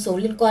số thông số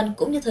liên quan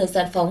cũng như thời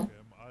gian phóng.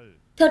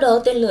 Theo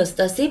đó, tên lửa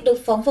Starship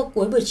được phóng vào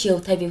cuối buổi chiều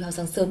thay vì vào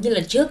sáng sớm như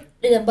lần trước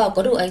để đảm bảo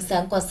có đủ ánh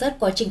sáng quan sát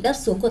quá trình đáp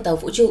xuống của tàu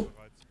vũ trụ.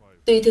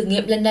 Tuy thử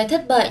nghiệm lần này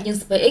thất bại nhưng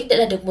SpaceX đã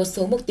đạt được một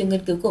số mục tiêu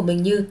nghiên cứu của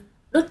mình như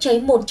đốt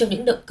cháy một trong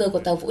những động cơ của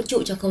tàu vũ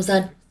trụ trong không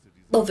gian,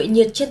 bảo vệ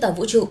nhiệt trên tàu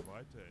vũ trụ.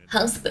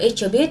 Hãng SpaceX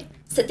cho biết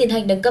sẽ tiến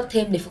hành nâng cấp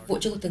thêm để phục vụ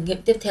cho cuộc thử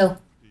nghiệm tiếp theo.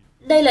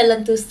 Đây là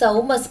lần thứ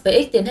 6 mà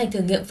SpaceX tiến hành thử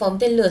nghiệm phóng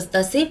tên lửa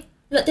Starship,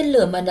 loại tên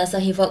lửa mà NASA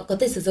hy vọng có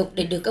thể sử dụng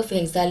để đưa các phi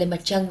hành gia lên mặt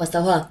trăng và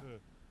sao Hỏa.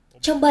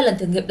 Trong 3 lần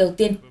thử nghiệm đầu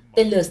tiên,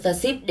 tên lửa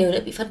Starship đều đã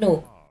bị phát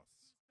nổ.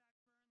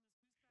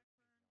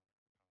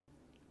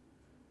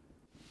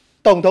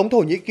 Tổng thống Thổ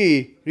Nhĩ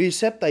Kỳ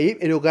Recep Tayyip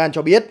Erdogan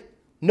cho biết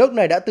nước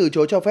này đã từ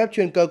chối cho phép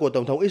chuyên cơ của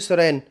Tổng thống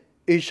Israel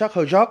Isaac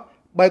Herzog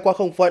bay qua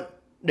không phận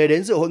để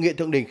đến dự hội nghị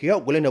thượng đỉnh khí hậu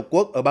của Liên Hợp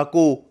Quốc ở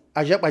Baku,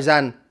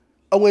 Azerbaijan.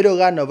 Ông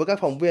Erdogan nói với các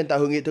phóng viên tại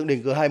hội nghị thượng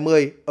đỉnh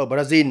G20 ở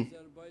Brazil: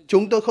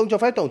 "Chúng tôi không cho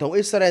phép Tổng thống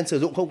Israel sử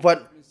dụng không phận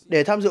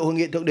để tham dự hội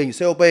nghị thượng đỉnh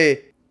COP.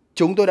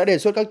 Chúng tôi đã đề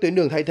xuất các tuyến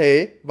đường thay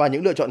thế và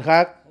những lựa chọn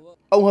khác."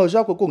 Ông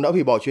Herzog cuối cùng đã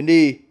hủy bỏ chuyến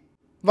đi.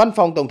 Văn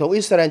phòng Tổng thống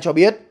Israel cho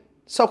biết,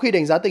 sau khi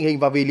đánh giá tình hình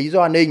và vì lý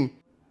do an ninh,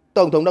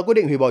 Tổng thống đã quyết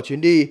định hủy bỏ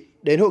chuyến đi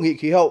đến hội nghị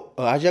khí hậu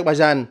ở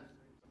Azerbaijan.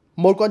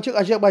 Một quan chức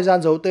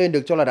Azerbaijan giấu tên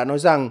được cho là đã nói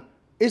rằng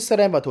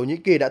Israel và Thổ Nhĩ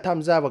Kỳ đã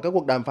tham gia vào các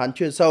cuộc đàm phán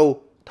chuyên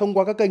sâu thông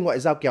qua các kênh ngoại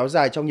giao kéo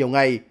dài trong nhiều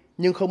ngày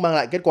nhưng không mang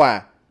lại kết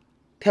quả.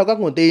 Theo các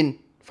nguồn tin,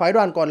 phái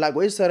đoàn còn lại của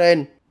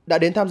Israel đã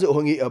đến tham dự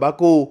hội nghị ở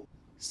Baku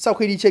sau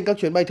khi đi trên các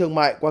chuyến bay thương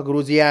mại qua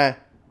Georgia.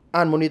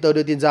 Al Monitor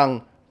đưa tin rằng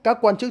các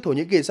quan chức Thổ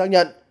Nhĩ Kỳ xác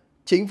nhận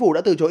chính phủ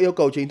đã từ chối yêu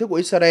cầu chính thức của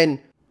Israel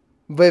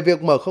về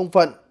việc mở không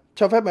phận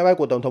cho phép máy bay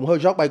của Tổng thống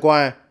Herzog bay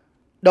qua.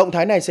 Động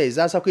thái này xảy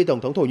ra sau khi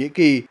Tổng thống Thổ Nhĩ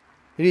Kỳ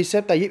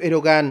Recep Tayyip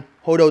Erdogan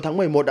hồi đầu tháng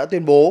 11 đã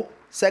tuyên bố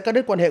sẽ cắt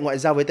đứt quan hệ ngoại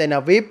giao với Tel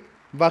Aviv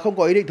và không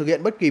có ý định thực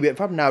hiện bất kỳ biện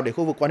pháp nào để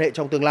khu vực quan hệ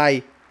trong tương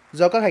lai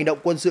do các hành động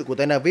quân sự của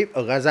Tel Aviv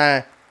ở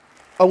Gaza.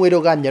 Ông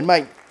Erdogan nhấn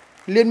mạnh,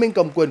 liên minh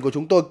cầm quyền của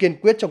chúng tôi kiên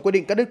quyết trong quyết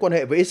định cắt đứt quan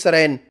hệ với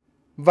Israel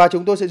và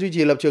chúng tôi sẽ duy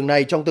trì lập trường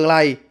này trong tương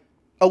lai.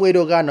 Ông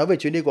Erdogan nói về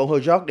chuyến đi của ông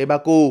Herzog đến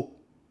Baku.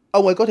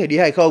 Ông ấy có thể đi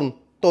hay không?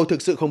 Tôi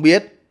thực sự không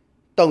biết.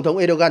 Tổng thống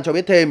Erdogan cho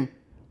biết thêm,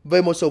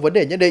 về một số vấn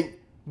đề nhất định,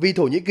 vì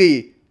Thổ Nhĩ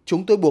Kỳ,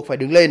 chúng tôi buộc phải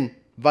đứng lên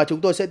và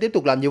chúng tôi sẽ tiếp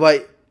tục làm như vậy.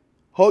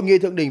 Hội nghị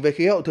thượng đỉnh về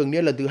khí hậu thường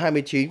niên lần thứ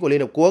 29 của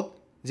Liên Hợp Quốc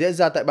diễn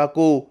ra tại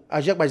Baku,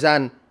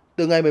 Azerbaijan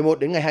từ ngày 11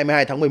 đến ngày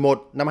 22 tháng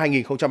 11 năm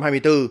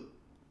 2024.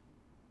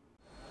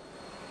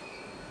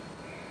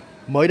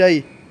 Mới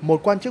đây, một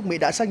quan chức Mỹ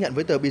đã xác nhận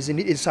với tờ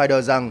Business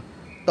Insider rằng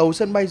tàu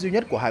sân bay duy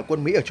nhất của Hải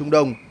quân Mỹ ở Trung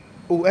Đông,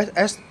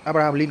 USS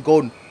Abraham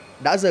Lincoln,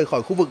 đã rời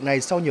khỏi khu vực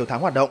này sau nhiều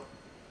tháng hoạt động.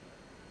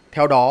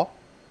 Theo đó,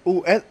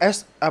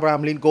 USS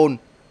Abraham Lincoln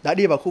đã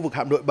đi vào khu vực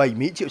hạm đội 7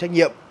 Mỹ chịu trách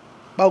nhiệm,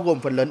 bao gồm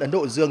phần lớn Ấn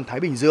Độ Dương-Thái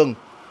Bình Dương.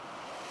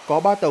 Có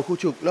 3 tàu khu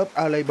trục lớp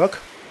Aleyburg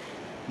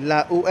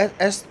là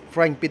USS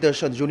Frank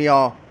Peterson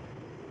Jr.,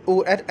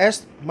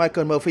 USS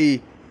Michael Murphy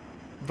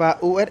và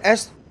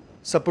USS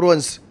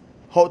Spruance,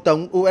 hộ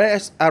tống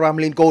USS Abraham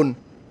Lincoln.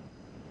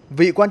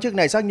 Vị quan chức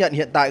này xác nhận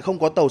hiện tại không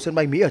có tàu sân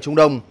bay Mỹ ở Trung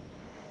Đông.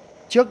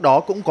 Trước đó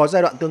cũng có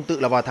giai đoạn tương tự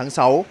là vào tháng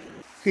 6,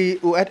 khi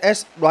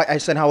USS Dwight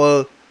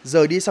Eisenhower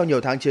rời đi sau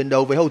nhiều tháng chiến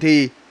đấu với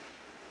Houthi.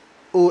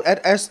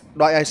 USS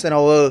Dwight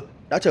Eisenhower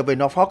đã trở về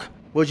Norfolk,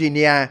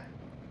 Virginia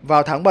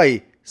vào tháng 7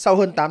 sau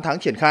hơn 8 tháng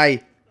triển khai.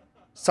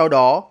 Sau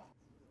đó,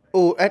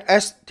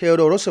 USS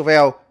Theodore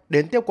Roosevelt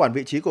đến tiếp quản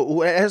vị trí của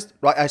USS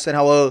Dwight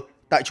Eisenhower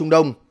tại Trung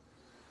Đông.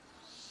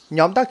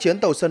 Nhóm tác chiến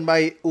tàu sân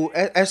bay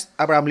USS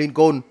Abraham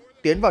Lincoln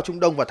tiến vào Trung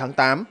Đông vào tháng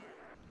 8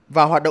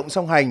 và hoạt động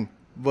song hành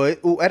với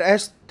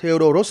USS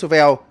Theodore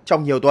Roosevelt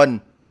trong nhiều tuần.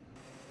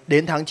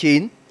 Đến tháng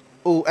 9,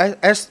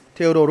 USS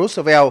Theodore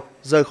Roosevelt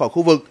rời khỏi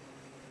khu vực.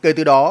 Kể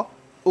từ đó,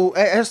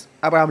 USS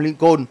Abraham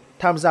Lincoln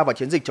tham gia vào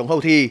chiến dịch chống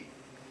Houthi.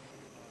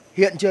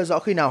 Hiện chưa rõ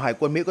khi nào Hải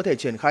quân Mỹ có thể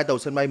triển khai tàu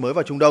sân bay mới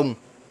vào Trung Đông.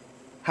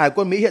 Hải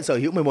quân Mỹ hiện sở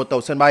hữu 11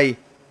 tàu sân bay.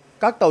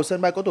 Các tàu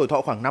sân bay có tuổi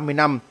thọ khoảng 50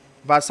 năm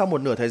và sau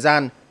một nửa thời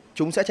gian,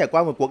 chúng sẽ trải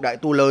qua một cuộc đại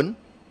tu lớn.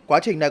 Quá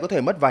trình này có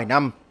thể mất vài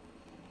năm.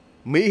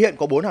 Mỹ hiện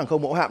có 4 hàng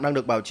không mẫu hạm đang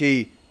được bảo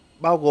trì,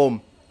 bao gồm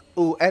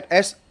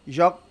USS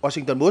George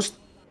Washington Bush,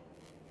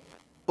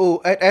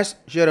 USS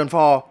Gerald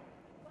Ford,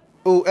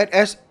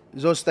 USS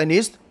John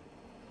Stennis,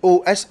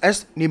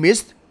 USS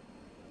Nimitz.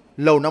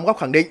 Lầu Năm Góc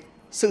khẳng định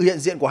sự hiện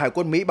diện của Hải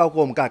quân Mỹ bao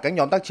gồm cả các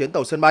nhóm tác chiến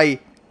tàu sân bay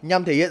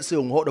nhằm thể hiện sự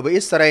ủng hộ đối với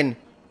Israel.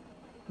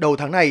 Đầu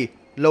tháng này,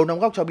 Lầu Năm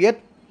Góc cho biết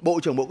Bộ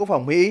trưởng Bộ Quốc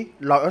phòng Mỹ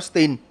Lloyd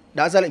Austin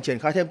đã ra lệnh triển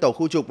khai thêm tàu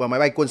khu trục và máy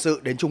bay quân sự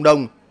đến Trung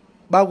Đông,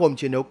 bao gồm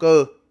chiến đấu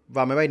cơ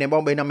và máy bay ném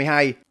bom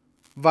B-52,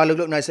 và lực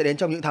lượng này sẽ đến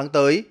trong những tháng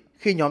tới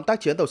khi nhóm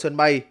tác chiến tàu sân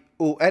bay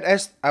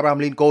USS Abraham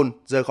Lincoln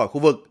rời khỏi khu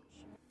vực.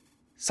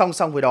 Song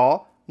song với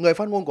đó, người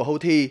phát ngôn của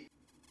Houthi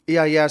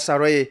Yahya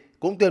Saree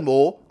cũng tuyên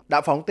bố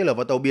đã phóng tên lửa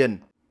vào tàu biển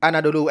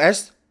Anadolu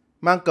S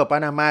mang cờ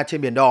Panama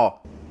trên Biển Đỏ.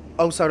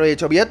 Ông Saree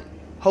cho biết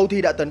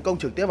Houthi đã tấn công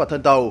trực tiếp vào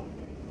thân tàu.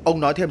 Ông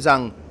nói thêm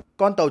rằng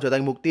con tàu trở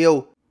thành mục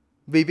tiêu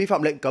vì vi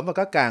phạm lệnh cấm vào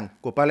các cảng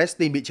của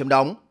Palestine bị chiếm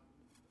đóng.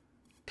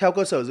 Theo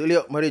cơ sở dữ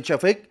liệu Marine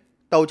Traffic,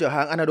 tàu chở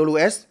hàng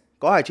Anadolu S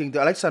có hải trình từ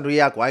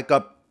Alexandria của Ai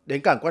Cập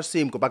đến cảng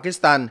Qasim của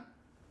Pakistan.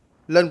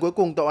 Lần cuối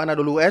cùng tàu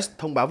Anadolu S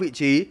thông báo vị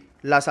trí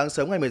là sáng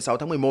sớm ngày 16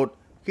 tháng 11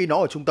 khi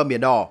nó ở trung tâm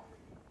Biển Đỏ.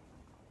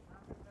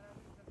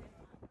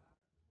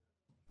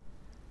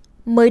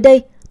 Mới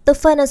đây, tờ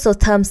Financial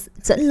Times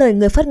dẫn lời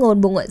người phát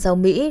ngôn Bộ Ngoại giao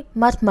Mỹ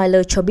Matt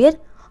Miller cho biết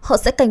họ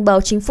sẽ cảnh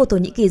báo chính phủ Thổ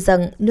Nhĩ Kỳ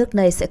rằng nước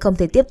này sẽ không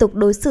thể tiếp tục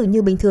đối xử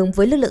như bình thường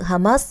với lực lượng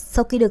Hamas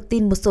sau khi được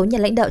tin một số nhà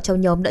lãnh đạo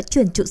trong nhóm đã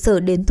chuyển trụ sở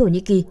đến Thổ Nhĩ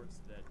Kỳ.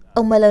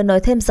 Ông Miller nói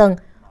thêm rằng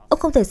Ông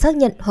không thể xác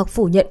nhận hoặc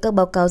phủ nhận các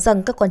báo cáo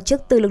rằng các quan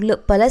chức từ lực lượng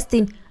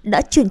Palestine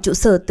đã chuyển trụ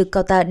sở từ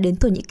Qatar đến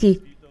Thổ Nhĩ Kỳ.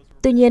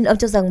 Tuy nhiên, ông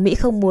cho rằng Mỹ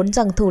không muốn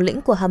rằng thủ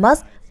lĩnh của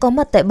Hamas có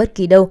mặt tại bất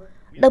kỳ đâu,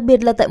 đặc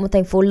biệt là tại một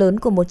thành phố lớn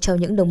của một trong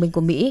những đồng minh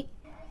của Mỹ.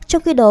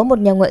 Trong khi đó, một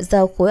nhà ngoại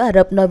giao khối Ả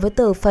Rập nói với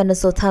tờ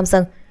Financial Times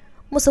rằng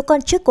một số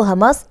quan chức của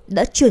Hamas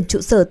đã chuyển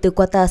trụ sở từ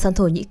Qatar sang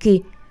Thổ Nhĩ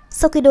Kỳ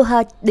sau khi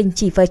Doha đình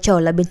chỉ vai trò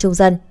là bên trung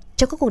gian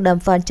trong các cuộc đàm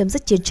phán chấm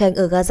dứt chiến tranh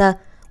ở Gaza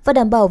và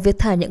đảm bảo việc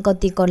thả những con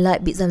tin còn lại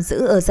bị giam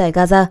giữ ở giải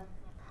Gaza.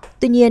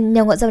 Tuy nhiên,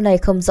 nhà ngoại giao này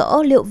không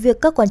rõ liệu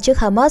việc các quan chức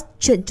Hamas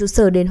chuyển trụ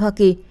sở đến Hoa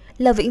Kỳ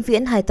là vĩnh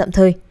viễn hay tạm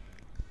thời.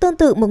 Tương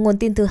tự, một nguồn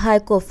tin thứ hai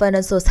của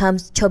Financial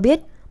Times cho biết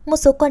một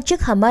số quan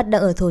chức Hamas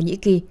đang ở Thổ Nhĩ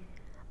Kỳ.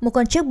 Một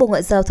quan chức Bộ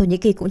Ngoại giao Thổ Nhĩ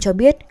Kỳ cũng cho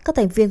biết các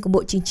thành viên của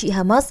Bộ Chính trị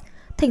Hamas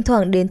thỉnh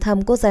thoảng đến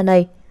thăm quốc gia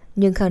này,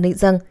 nhưng khẳng định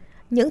rằng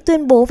những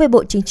tuyên bố về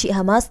Bộ Chính trị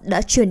Hamas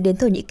đã chuyển đến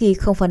Thổ Nhĩ Kỳ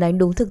không phản ánh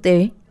đúng thực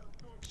tế.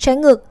 Trái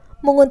ngược,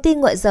 một nguồn tin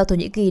ngoại giao Thổ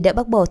Nhĩ Kỳ đã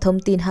bác bỏ thông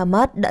tin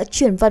Hamas đã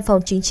chuyển văn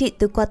phòng chính trị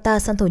từ Qatar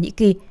sang Thổ Nhĩ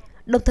Kỳ,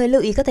 đồng thời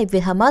lưu ý các thành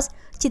viên Hamas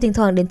chỉ thỉnh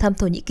thoảng đến thăm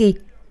Thổ Nhĩ Kỳ.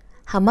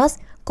 Hamas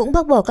cũng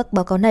bác bỏ các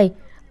báo cáo này,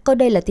 coi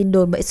đây là tin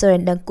đồn mà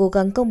Israel đang cố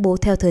gắng công bố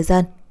theo thời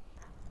gian.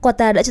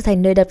 Qatar đã trở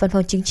thành nơi đặt văn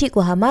phòng chính trị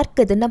của Hamas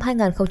kể từ năm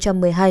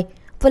 2012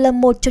 và là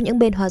một trong những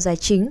bên hòa giải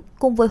chính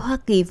cùng với Hoa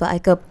Kỳ và Ai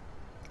Cập,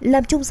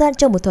 làm trung gian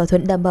trong một thỏa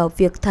thuận đảm bảo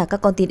việc thả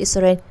các con tin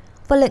Israel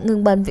và lệnh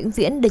ngừng bắn vĩnh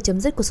viễn để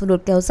chấm dứt cuộc xung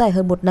đột kéo dài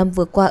hơn một năm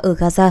vừa qua ở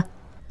Gaza.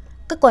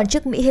 Các quan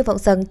chức Mỹ hy vọng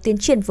rằng tiến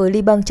triển với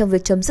Liban trong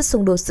việc chấm dứt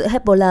xung đột giữa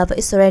Hezbollah và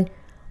Israel,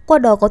 qua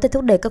đó có thể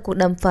thúc đẩy các cuộc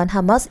đàm phán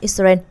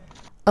Hamas-Israel.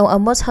 Ông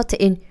Amos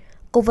Hotein,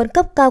 cố vấn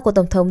cấp cao của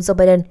Tổng thống Joe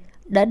Biden,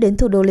 đã đến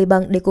thủ đô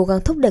Liban để cố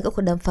gắng thúc đẩy các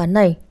cuộc đàm phán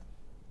này.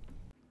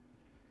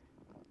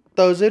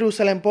 Tờ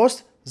Jerusalem Post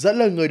dẫn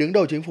lời người đứng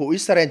đầu chính phủ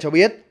Israel cho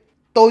biết,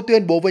 tôi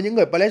tuyên bố với những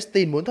người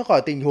Palestine muốn thoát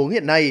khỏi tình huống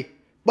hiện nay,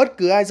 bất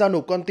cứ ai giao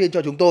nộp con tin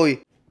cho chúng tôi,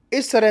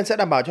 Israel sẽ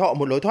đảm bảo cho họ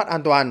một lối thoát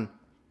an toàn,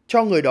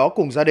 cho người đó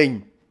cùng gia đình.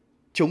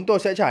 Chúng tôi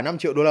sẽ trả 5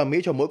 triệu đô la Mỹ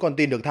cho mỗi con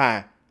tin được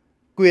thả.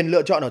 Quyền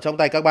lựa chọn ở trong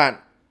tay các bạn.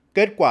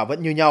 Kết quả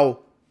vẫn như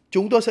nhau.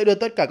 Chúng tôi sẽ đưa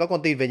tất cả các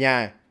con tin về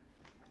nhà.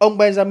 Ông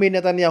Benjamin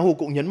Netanyahu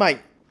cũng nhấn mạnh,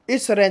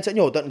 Israel sẽ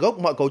nhổ tận gốc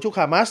mọi cấu trúc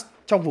Hamas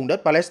trong vùng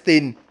đất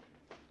Palestine.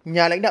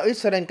 Nhà lãnh đạo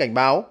Israel cảnh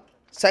báo,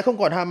 sẽ không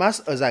còn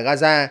Hamas ở giải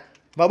Gaza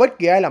và bất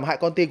kỳ ai làm hại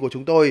con tin của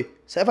chúng tôi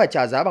sẽ phải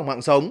trả giá bằng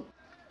mạng sống.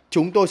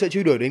 Chúng tôi sẽ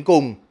truy đuổi đến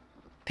cùng.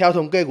 Theo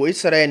thống kê của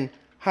Israel,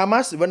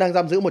 Hamas vẫn đang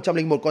giam giữ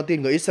 101 con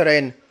tin người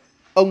Israel.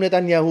 Ông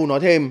Netanyahu nói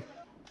thêm,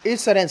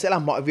 Israel sẽ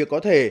làm mọi việc có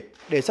thể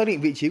để xác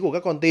định vị trí của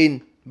các con tin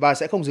và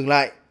sẽ không dừng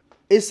lại.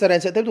 Israel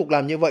sẽ tiếp tục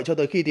làm như vậy cho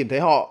tới khi tìm thấy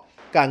họ,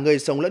 cả người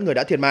sống lẫn người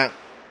đã thiệt mạng.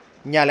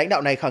 Nhà lãnh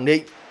đạo này khẳng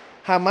định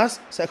Hamas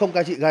sẽ không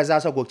cai trị Gaza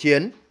sau cuộc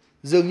chiến,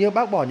 dường như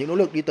bác bỏ những nỗ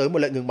lực đi tới một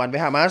lệnh ngừng bắn với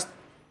Hamas.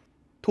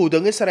 Thủ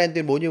tướng Israel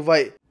tuyên bố như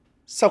vậy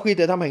sau khi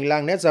tới thăm hành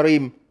lang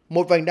Netzarim,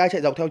 một vành đai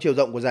chạy dọc theo chiều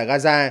rộng của giải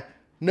Gaza,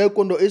 nơi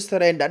quân đội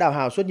Israel đã đào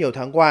hào suốt nhiều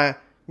tháng qua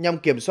nhằm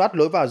kiểm soát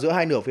lối vào giữa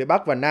hai nửa phía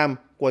Bắc và Nam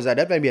của giải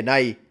đất ven biển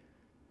này.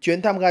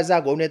 Chuyến thăm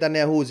Gaza của ông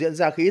Netanyahu diễn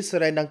ra khi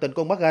Israel đang tấn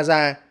công Bắc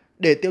Gaza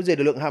để tiêu diệt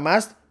lực lượng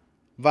Hamas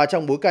và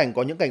trong bối cảnh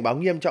có những cảnh báo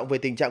nghiêm trọng về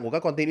tình trạng của các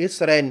con tin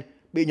Israel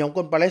bị nhóm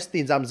quân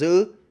Palestine giam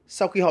giữ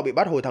sau khi họ bị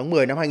bắt hồi tháng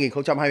 10 năm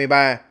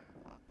 2023.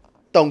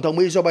 Tổng thống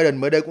Mỹ Joe Biden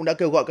mới đây cũng đã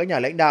kêu gọi các nhà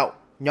lãnh đạo,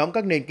 nhóm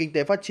các nền kinh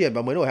tế phát triển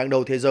và mới nổi hàng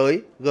đầu thế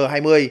giới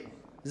G20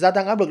 gia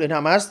tăng áp lực lên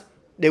Hamas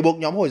để buộc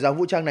nhóm Hồi giáo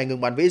vũ trang này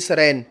ngừng bắn với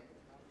Israel.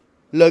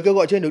 Lời kêu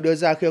gọi trên được đưa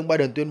ra khi ông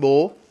Biden tuyên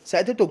bố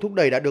sẽ tiếp tục thúc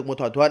đẩy đạt được một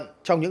thỏa thuận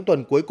trong những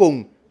tuần cuối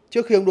cùng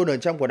trước khi ông Donald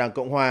Trump của Đảng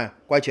Cộng Hòa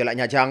quay trở lại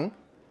Nhà Trắng.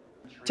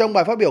 Trong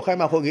bài phát biểu khai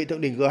mạc hội nghị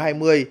thượng đỉnh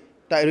G20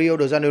 tại Rio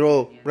de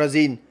Janeiro,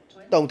 Brazil,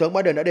 Tổng thống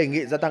Biden đã đề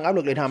nghị gia tăng áp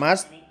lực lên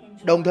Hamas,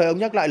 đồng thời ông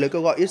nhắc lại lời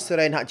kêu gọi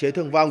Israel hạn chế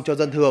thương vong cho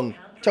dân thường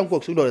trong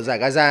cuộc xung đột ở giải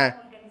Gaza.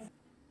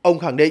 Ông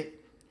khẳng định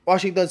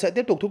Washington sẽ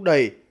tiếp tục thúc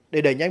đẩy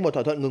để đẩy nhanh một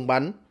thỏa thuận ngừng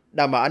bắn,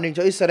 đảm bảo an ninh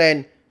cho Israel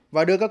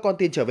và đưa các con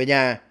tin trở về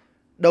nhà,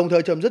 đồng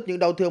thời chấm dứt những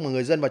đau thương mà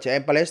người dân và trẻ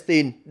em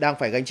Palestine đang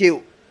phải gánh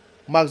chịu.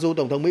 Mặc dù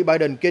Tổng thống Mỹ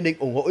Biden kiên định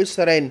ủng hộ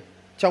Israel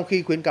trong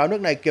khi khuyến cáo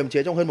nước này kiềm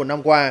chế trong hơn một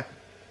năm qua,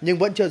 nhưng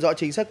vẫn chưa rõ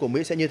chính sách của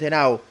Mỹ sẽ như thế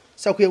nào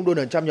sau khi ông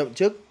Donald Trump nhậm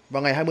chức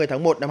vào ngày 20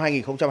 tháng 1 năm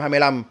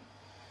 2025.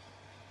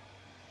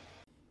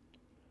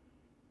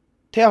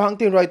 Theo hãng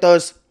tin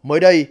Reuters, mới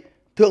đây,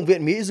 Thượng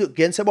viện Mỹ dự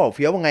kiến sẽ bỏ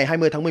phiếu vào ngày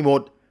 20 tháng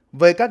 11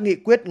 về các nghị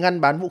quyết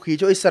ngăn bán vũ khí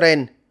cho Israel.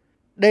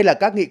 Đây là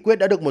các nghị quyết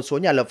đã được một số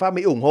nhà lập pháp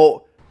Mỹ ủng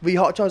hộ vì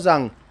họ cho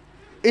rằng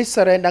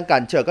Israel đang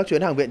cản trở các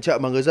chuyến hàng viện trợ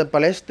mà người dân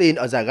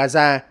Palestine ở giải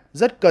Gaza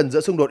rất cần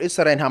giữa xung đột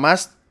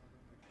Israel-Hamas.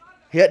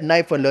 Hiện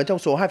nay, phần lớn trong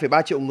số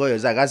 2,3 triệu người ở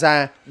giải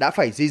Gaza đã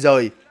phải di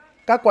rời.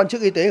 Các quan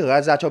chức y tế ở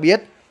Gaza cho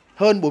biết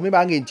hơn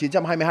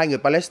 43.922 người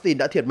Palestine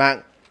đã thiệt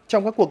mạng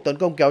trong các cuộc tấn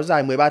công kéo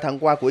dài 13 tháng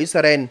qua của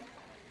Israel.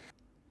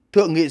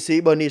 Thượng nghị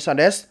sĩ Bernie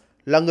Sanders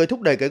là người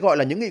thúc đẩy cái gọi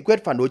là những nghị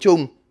quyết phản đối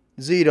chung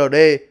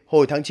JRD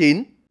hồi tháng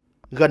 9.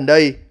 Gần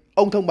đây,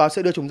 ông thông báo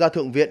sẽ đưa chúng ra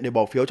Thượng viện để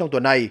bỏ phiếu trong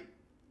tuần này.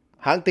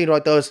 Hãng tin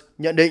Reuters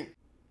nhận định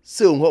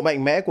sự ủng hộ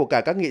mạnh mẽ của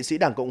cả các nghị sĩ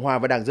Đảng Cộng Hòa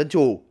và Đảng Dân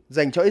Chủ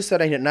dành cho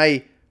Israel hiện nay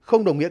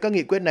không đồng nghĩa các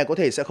nghị quyết này có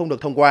thể sẽ không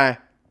được thông qua.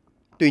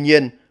 Tuy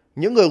nhiên,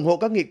 những người ủng hộ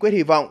các nghị quyết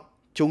hy vọng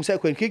chúng sẽ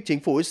khuyến khích chính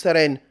phủ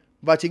Israel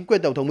và chính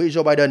quyền Tổng thống Mỹ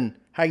Joe Biden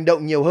hành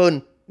động nhiều hơn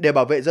để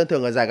bảo vệ dân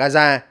thường ở giải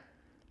Gaza.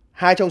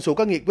 Hai trong số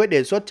các nghị quyết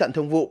đề xuất chặn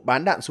thương vụ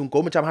bán đạn súng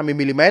cối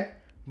 120mm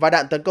và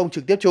đạn tấn công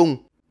trực tiếp chung.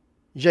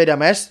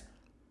 JDMS,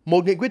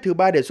 một nghị quyết thứ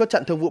ba đề xuất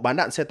chặn thương vụ bán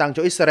đạn xe tăng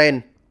cho Israel.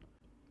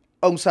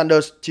 Ông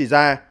Sanders chỉ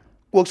ra,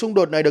 cuộc xung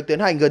đột này được tiến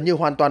hành gần như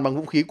hoàn toàn bằng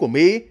vũ khí của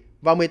Mỹ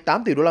và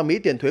 18 tỷ đô la Mỹ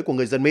tiền thuế của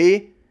người dân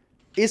Mỹ.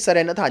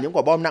 Israel đã thả những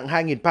quả bom nặng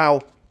 2.000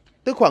 pound,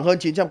 tức khoảng hơn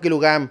 900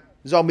 kg,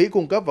 do Mỹ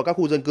cung cấp vào các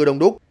khu dân cư đông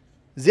đúc,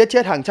 giết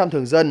chết hàng trăm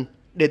thường dân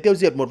để tiêu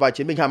diệt một vài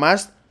chiến binh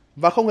Hamas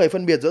và không hề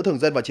phân biệt giữa thường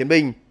dân và chiến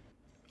binh.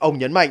 Ông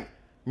nhấn mạnh,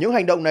 những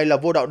hành động này là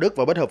vô đạo đức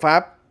và bất hợp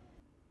pháp.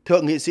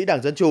 Thượng nghị sĩ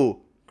Đảng Dân Chủ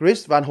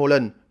Chris Van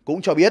Hollen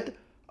cũng cho biết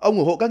ông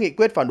ủng hộ các nghị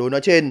quyết phản đối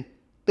nói trên,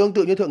 tương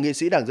tự như Thượng nghị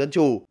sĩ Đảng Dân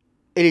Chủ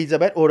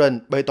Elizabeth Warren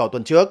bày tỏ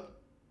tuần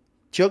trước.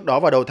 Trước đó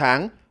vào đầu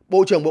tháng,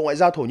 Bộ trưởng Bộ Ngoại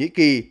giao Thổ Nhĩ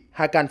Kỳ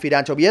Hakan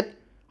Fidan cho biết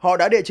họ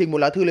đã đệ trình một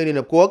lá thư lên Liên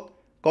Hợp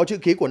Quốc có chữ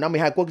ký của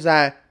 52 quốc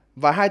gia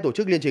và 2 tổ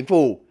chức liên chính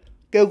phủ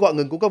kêu gọi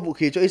ngừng cung cấp vũ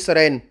khí cho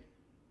Israel.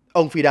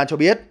 Ông Fidan cho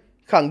biết,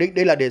 khẳng định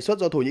đây là đề xuất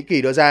do Thổ Nhĩ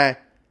Kỳ đưa ra.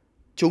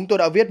 Chúng tôi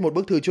đã viết một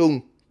bức thư chung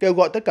kêu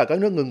gọi tất cả các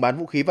nước ngừng bán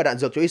vũ khí và đạn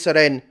dược cho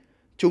Israel.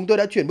 Chúng tôi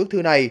đã chuyển bức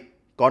thư này,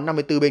 có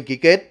 54 bên ký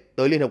kết,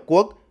 tới Liên Hợp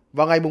Quốc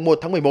vào ngày 1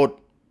 tháng 11.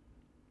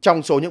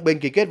 Trong số những bên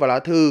ký kết vào lá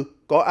thư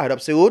có Ả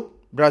Rập Xê Út,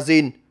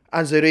 Brazil,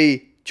 Algeria,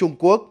 Trung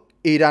Quốc,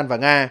 Iran và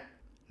Nga,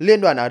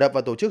 Liên đoàn Ả Rập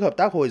và Tổ chức Hợp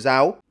tác Hồi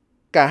giáo.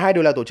 Cả hai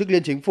đều là tổ chức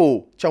liên chính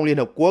phủ trong Liên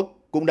Hợp Quốc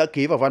cũng đã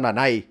ký vào văn bản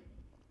này.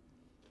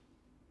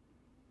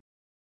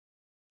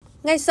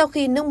 Ngay sau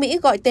khi nước Mỹ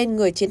gọi tên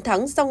người chiến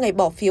thắng sau ngày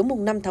bỏ phiếu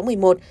mùng 5 tháng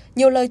 11,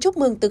 nhiều lời chúc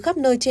mừng từ khắp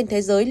nơi trên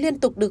thế giới liên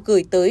tục được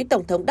gửi tới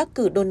Tổng thống đắc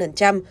cử Donald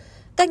Trump.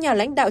 Các nhà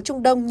lãnh đạo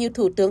Trung Đông như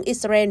Thủ tướng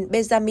Israel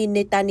Benjamin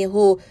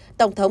Netanyahu,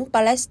 Tổng thống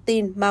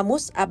Palestine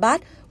Mahmoud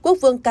Abbas, Quốc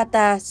vương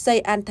Qatar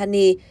Sheikh Al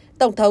Thani,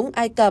 Tổng thống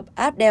Ai Cập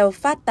Abdel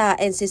Fattah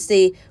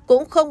el-Sisi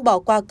cũng không bỏ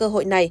qua cơ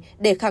hội này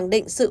để khẳng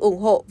định sự ủng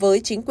hộ với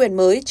chính quyền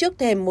mới trước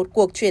thềm một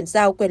cuộc chuyển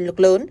giao quyền lực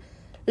lớn.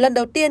 Lần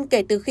đầu tiên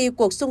kể từ khi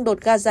cuộc xung đột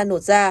Gaza nổ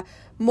ra,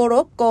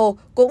 Morocco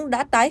cũng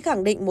đã tái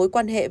khẳng định mối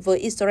quan hệ với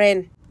Israel.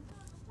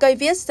 Cây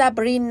viết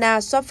Sabrina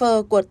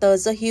Schaffer của tờ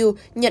The Hill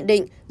nhận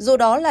định dù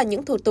đó là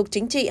những thủ tục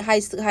chính trị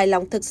hay sự hài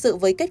lòng thực sự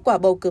với kết quả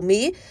bầu cử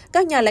Mỹ,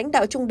 các nhà lãnh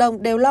đạo Trung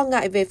Đông đều lo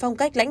ngại về phong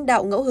cách lãnh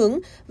đạo ngẫu hứng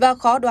và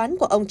khó đoán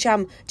của ông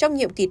Trump trong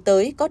nhiệm kỳ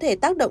tới có thể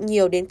tác động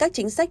nhiều đến các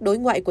chính sách đối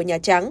ngoại của Nhà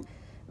Trắng.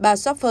 Bà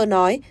Schaffer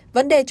nói,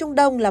 vấn đề Trung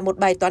Đông là một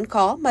bài toán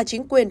khó mà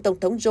chính quyền Tổng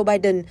thống Joe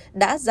Biden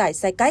đã giải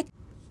sai cách.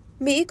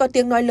 Mỹ có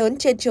tiếng nói lớn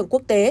trên trường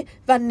quốc tế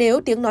và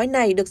nếu tiếng nói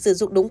này được sử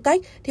dụng đúng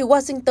cách thì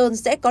Washington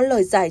sẽ có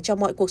lời giải cho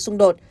mọi cuộc xung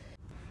đột.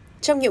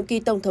 Trong nhiệm kỳ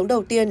Tổng thống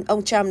đầu tiên,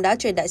 ông Trump đã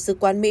chuyển đại sứ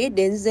quán Mỹ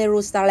đến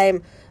Jerusalem,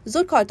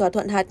 rút khỏi thỏa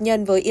thuận hạt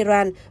nhân với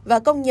Iran và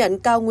công nhận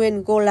cao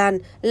nguyên Golan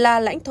là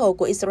lãnh thổ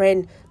của Israel.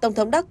 Tổng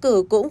thống đắc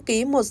cử cũng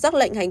ký một sắc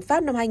lệnh hành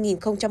pháp năm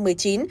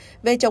 2019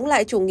 về chống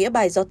lại chủ nghĩa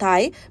bài Do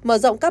Thái, mở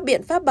rộng các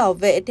biện pháp bảo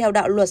vệ theo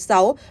đạo luật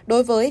 6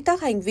 đối với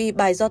các hành vi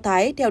bài Do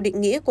Thái theo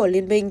định nghĩa của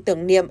Liên minh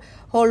tưởng niệm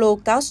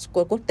Holocaust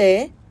của quốc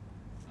tế.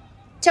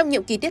 Trong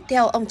nhiệm kỳ tiếp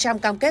theo, ông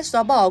Trump cam kết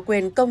xóa bỏ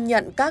quyền công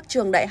nhận các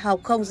trường đại học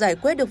không giải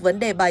quyết được vấn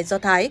đề bài Do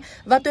Thái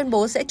và tuyên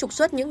bố sẽ trục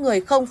xuất những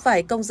người không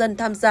phải công dân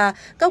tham gia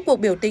các cuộc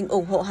biểu tình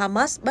ủng hộ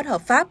Hamas bất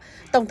hợp pháp.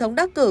 Tổng thống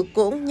đắc cử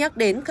cũng nhắc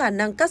đến khả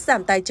năng cắt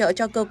giảm tài trợ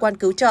cho cơ quan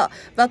cứu trợ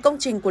và công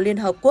trình của Liên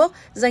Hợp Quốc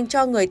dành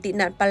cho người tị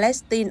nạn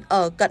Palestine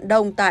ở Cận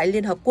Đông tại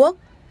Liên Hợp Quốc.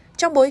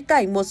 Trong bối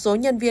cảnh một số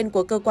nhân viên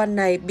của cơ quan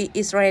này bị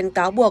Israel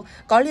cáo buộc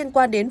có liên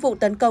quan đến vụ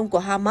tấn công của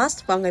Hamas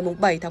vào ngày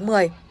 7 tháng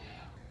 10.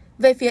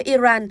 Về phía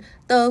Iran,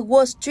 tờ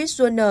Wall Street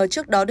Journal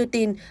trước đó đưa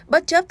tin,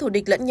 bất chấp thù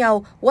địch lẫn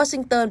nhau,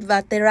 Washington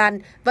và Tehran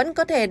vẫn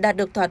có thể đạt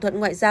được thỏa thuận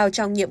ngoại giao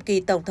trong nhiệm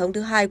kỳ Tổng thống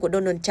thứ hai của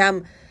Donald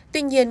Trump.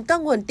 Tuy nhiên,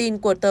 các nguồn tin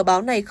của tờ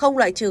báo này không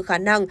loại trừ khả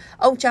năng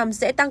ông Trump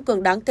sẽ tăng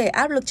cường đáng kể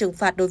áp lực trừng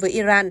phạt đối với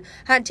Iran,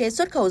 hạn chế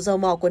xuất khẩu dầu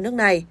mỏ của nước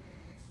này.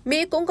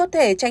 Mỹ cũng có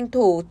thể tranh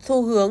thủ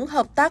xu hướng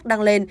hợp tác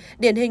đang lên,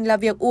 điển hình là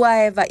việc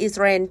UAE và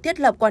Israel thiết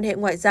lập quan hệ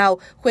ngoại giao,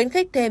 khuyến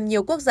khích thêm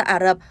nhiều quốc gia Ả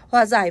Rập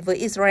hòa giải với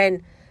Israel.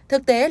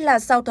 Thực tế là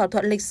sau thỏa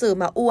thuận lịch sử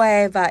mà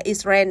UAE và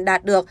Israel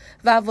đạt được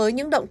và với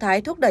những động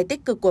thái thúc đẩy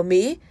tích cực của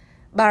Mỹ,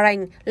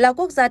 Bahrain là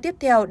quốc gia tiếp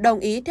theo đồng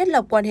ý thiết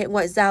lập quan hệ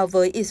ngoại giao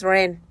với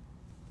Israel.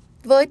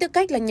 Với tư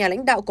cách là nhà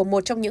lãnh đạo của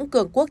một trong những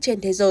cường quốc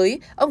trên thế giới,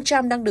 ông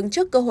Trump đang đứng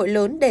trước cơ hội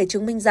lớn để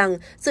chứng minh rằng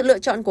sự lựa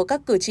chọn của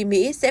các cử tri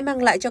Mỹ sẽ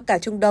mang lại cho cả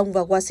Trung Đông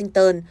và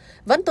Washington.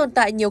 Vẫn tồn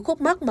tại nhiều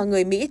khúc mắc mà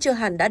người Mỹ chưa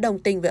hẳn đã đồng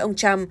tình với ông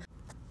Trump.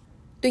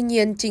 Tuy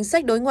nhiên, chính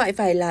sách đối ngoại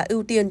phải là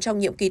ưu tiên trong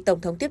nhiệm kỳ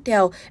Tổng thống tiếp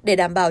theo để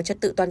đảm bảo trật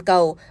tự toàn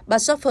cầu. Bà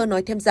Schaffer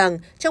nói thêm rằng,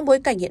 trong bối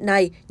cảnh hiện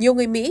nay, nhiều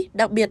người Mỹ,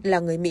 đặc biệt là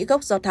người Mỹ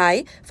gốc Do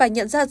Thái, phải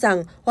nhận ra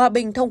rằng hòa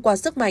bình thông qua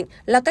sức mạnh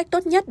là cách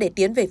tốt nhất để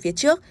tiến về phía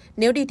trước.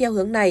 Nếu đi theo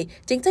hướng này,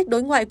 chính sách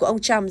đối ngoại của ông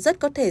Trump rất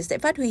có thể sẽ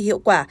phát huy hiệu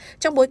quả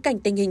trong bối cảnh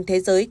tình hình thế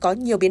giới có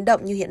nhiều biến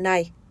động như hiện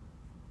nay.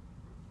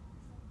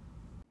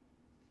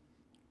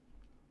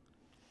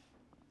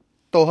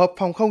 Tổ hợp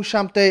phòng không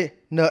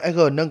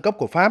SAMP-TNG nâng cấp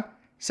của Pháp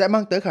sẽ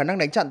mang tới khả năng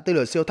đánh chặn tên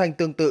lửa siêu thanh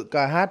tương tự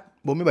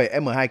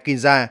KH-47M2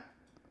 Kinza.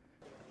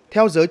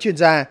 Theo giới chuyên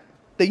gia,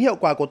 tính hiệu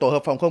quả của tổ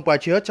hợp phòng không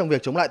Patriot trong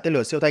việc chống lại tên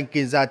lửa siêu thanh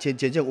Kinza trên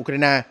chiến trường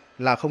Ukraine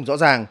là không rõ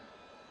ràng.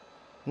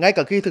 Ngay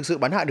cả khi thực sự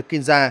bắn hạ được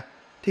Kinza,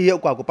 thì hiệu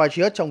quả của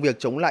Patriot trong việc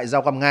chống lại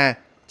dao găm Nga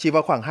chỉ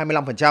vào khoảng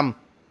 25%.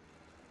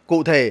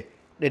 Cụ thể,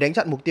 để đánh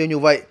chặn mục tiêu như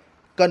vậy,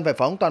 cần phải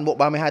phóng toàn bộ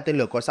 32 tên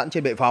lửa có sẵn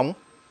trên bệ phóng.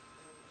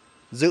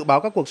 Dự báo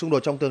các cuộc xung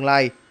đột trong tương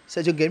lai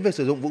sẽ chứng kiến việc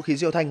sử dụng vũ khí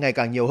diệu thanh ngày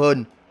càng nhiều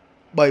hơn.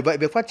 Bởi vậy,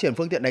 việc phát triển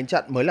phương tiện đánh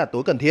chặn mới là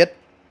tối cần thiết.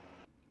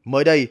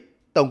 Mới đây,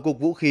 Tổng cục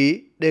Vũ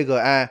khí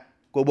DGA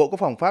của Bộ Quốc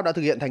phòng Pháp đã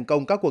thực hiện thành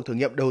công các cuộc thử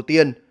nghiệm đầu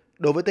tiên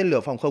đối với tên lửa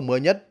phòng không mới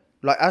nhất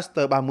loại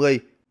Aster 30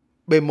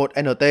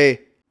 B1NT,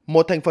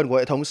 một thành phần của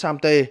hệ thống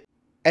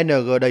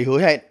SAM-T-NG đầy hứa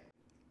hẹn.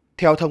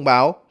 Theo thông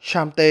báo,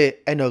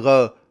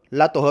 SAM-T-NG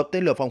là tổ hợp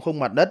tên lửa phòng không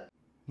mặt đất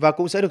và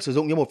cũng sẽ được sử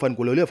dụng như một phần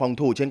của lưới lửa phòng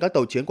thủ trên các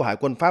tàu chiến của Hải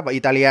quân Pháp và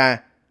Italia.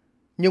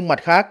 Nhưng mặt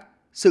khác,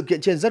 sự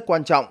kiện trên rất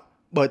quan trọng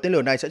bởi tên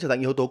lửa này sẽ trở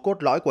thành yếu tố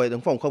cốt lõi của hệ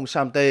thống phòng không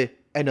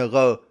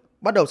SAM-T-NG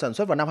bắt đầu sản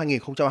xuất vào năm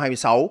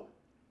 2026.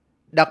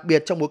 Đặc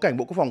biệt trong bối cảnh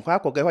Bộ Quốc phòng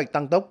Pháp có kế hoạch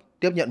tăng tốc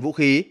tiếp nhận vũ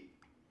khí.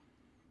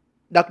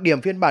 Đặc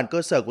điểm phiên bản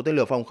cơ sở của tên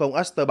lửa phòng không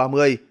Aster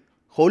 30,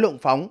 khối lượng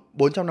phóng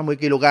 450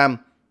 kg,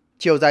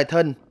 chiều dài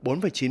thân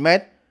 4,9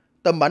 m,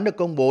 tầm bắn được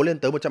công bố lên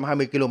tới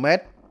 120 km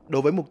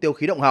đối với mục tiêu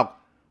khí động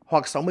học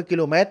hoặc 60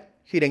 km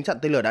khi đánh chặn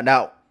tên lửa đạn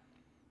đạo.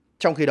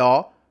 Trong khi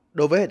đó,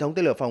 đối với hệ thống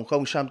tên lửa phòng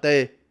không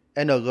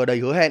SAM-T-NG đầy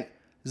hứa hẹn,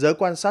 giới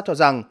quan sát cho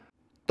rằng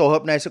tổ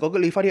hợp này sẽ có cự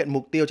ly phát hiện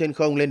mục tiêu trên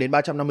không lên đến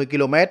 350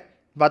 km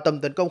và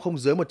tầm tấn công không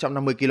dưới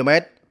 150 km.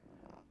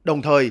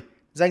 Đồng thời,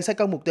 danh sách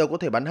các mục tiêu có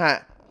thể bắn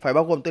hạ phải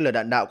bao gồm tên lửa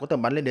đạn đạo có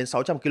tầm bắn lên đến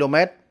 600 km.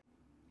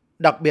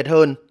 Đặc biệt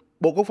hơn,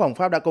 Bộ Quốc phòng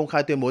Pháp đã công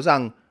khai tuyên bố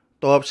rằng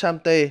tổ hợp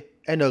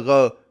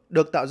SAM-T-NG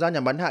được tạo ra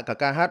nhằm bắn hạ cả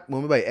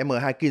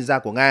KH-47M2 Kinza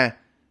của Nga.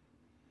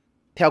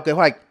 Theo kế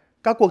hoạch,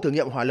 các cuộc thử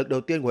nghiệm hỏa lực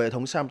đầu tiên của hệ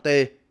thống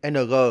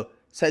SAM-T-NG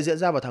sẽ diễn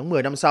ra vào tháng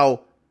 10 năm sau.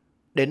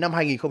 Đến năm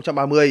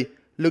 2030,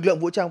 lực lượng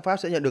vũ trang Pháp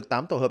sẽ nhận được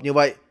 8 tổ hợp như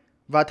vậy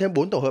và thêm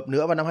 4 tổ hợp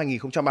nữa vào năm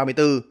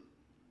 2034.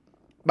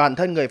 Bản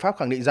thân người Pháp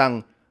khẳng định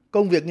rằng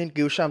công việc nghiên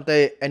cứu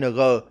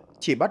SAM-T-NG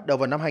chỉ bắt đầu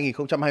vào năm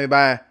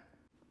 2023.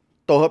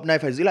 Tổ hợp này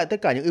phải giữ lại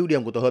tất cả những ưu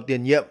điểm của tổ hợp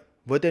tiền nhiệm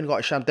với tên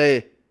gọi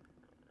SAM-T.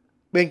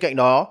 Bên cạnh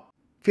đó,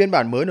 phiên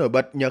bản mới nổi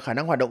bật nhờ khả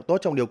năng hoạt động tốt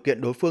trong điều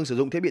kiện đối phương sử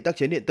dụng thiết bị tác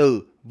chiến điện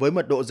tử với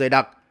mật độ dày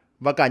đặc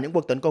và cả những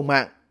cuộc tấn công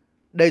mạng.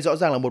 Đây rõ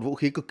ràng là một vũ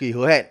khí cực kỳ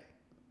hứa hẹn.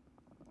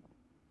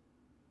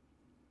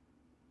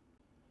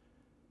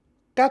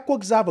 Các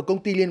quốc gia và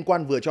công ty liên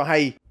quan vừa cho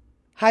hay,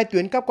 2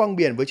 tuyến cáp quang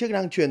biển với chức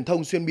năng truyền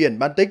thông xuyên biển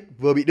Baltic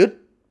vừa bị đứt,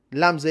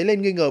 làm dấy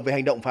lên nghi ngờ về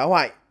hành động phá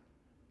hoại.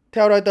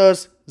 Theo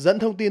Reuters, dẫn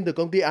thông tin từ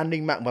công ty an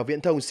ninh mạng và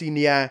viễn thông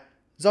Cinia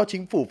do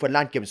chính phủ Phần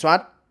Lan kiểm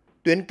soát,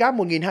 tuyến cáp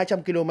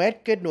 1.200 km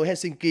kết nối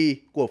Helsinki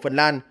của Phần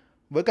Lan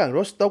với cảng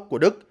Rostock của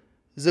Đức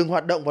dừng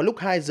hoạt động vào lúc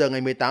 2 giờ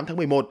ngày 18 tháng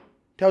 11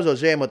 theo giờ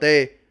GMT,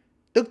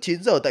 tức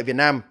 9 giờ tại Việt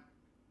Nam.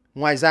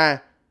 Ngoài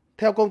ra,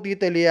 theo công ty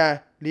Telia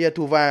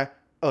Lietuva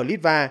ở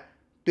Litva,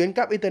 tuyến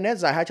cáp Internet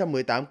dài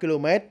 218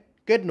 km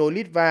kết nối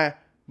Litva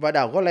và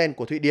đảo Gotland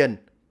của Thụy Điển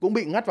cũng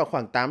bị ngắt vào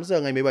khoảng 8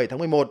 giờ ngày 17 tháng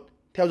 11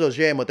 theo giờ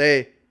GMT.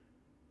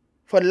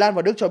 Phần Lan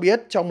và Đức cho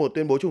biết trong một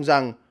tuyên bố chung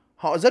rằng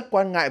họ rất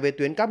quan ngại về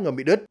tuyến cáp ngầm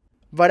bị đứt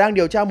và đang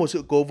điều tra một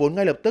sự cố vốn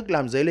ngay lập tức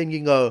làm dấy lên nghi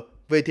ngờ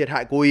về thiệt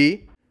hại cố ý.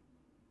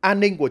 An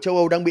ninh của châu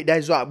Âu đang bị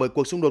đe dọa bởi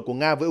cuộc xung đột của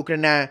Nga với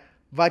Ukraine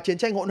và chiến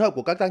tranh hỗn hợp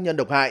của các tác nhân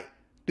độc hại,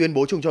 tuyên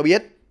bố chung cho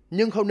biết,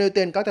 nhưng không nêu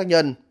tên các tác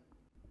nhân.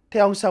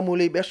 Theo ông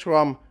Samuli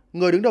Bergström,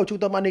 người đứng đầu Trung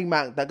tâm An ninh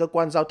mạng tại Cơ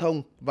quan Giao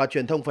thông và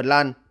Truyền thông Phần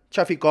Lan,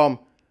 Traficom,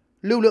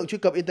 lưu lượng truy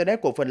cập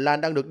Internet của Phần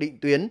Lan đang được định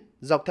tuyến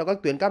dọc theo các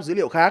tuyến cáp dữ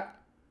liệu khác.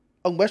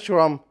 Ông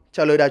Bergström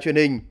trả lời đài truyền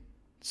hình,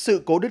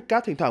 sự cố đứt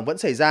cáp thỉnh thoảng vẫn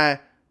xảy ra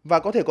và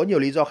có thể có nhiều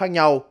lý do khác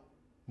nhau.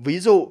 Ví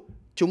dụ,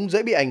 chúng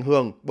dễ bị ảnh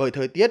hưởng bởi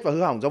thời tiết và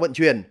hư hỏng do vận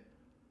chuyển.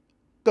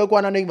 Cơ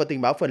quan An ninh và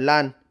Tình báo Phần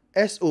Lan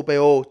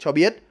SUPO cho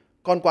biết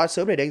còn quá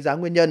sớm để đánh giá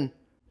nguyên nhân.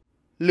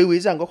 Lưu ý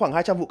rằng có khoảng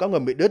 200 vụ cáp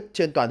ngầm bị đứt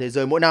trên toàn thế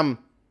giới mỗi năm.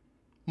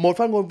 Một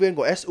phát ngôn viên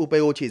của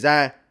SUPO chỉ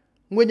ra,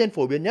 nguyên nhân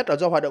phổ biến nhất là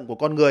do hoạt động của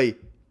con người,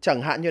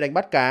 chẳng hạn như đánh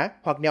bắt cá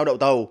hoặc neo đậu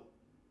tàu.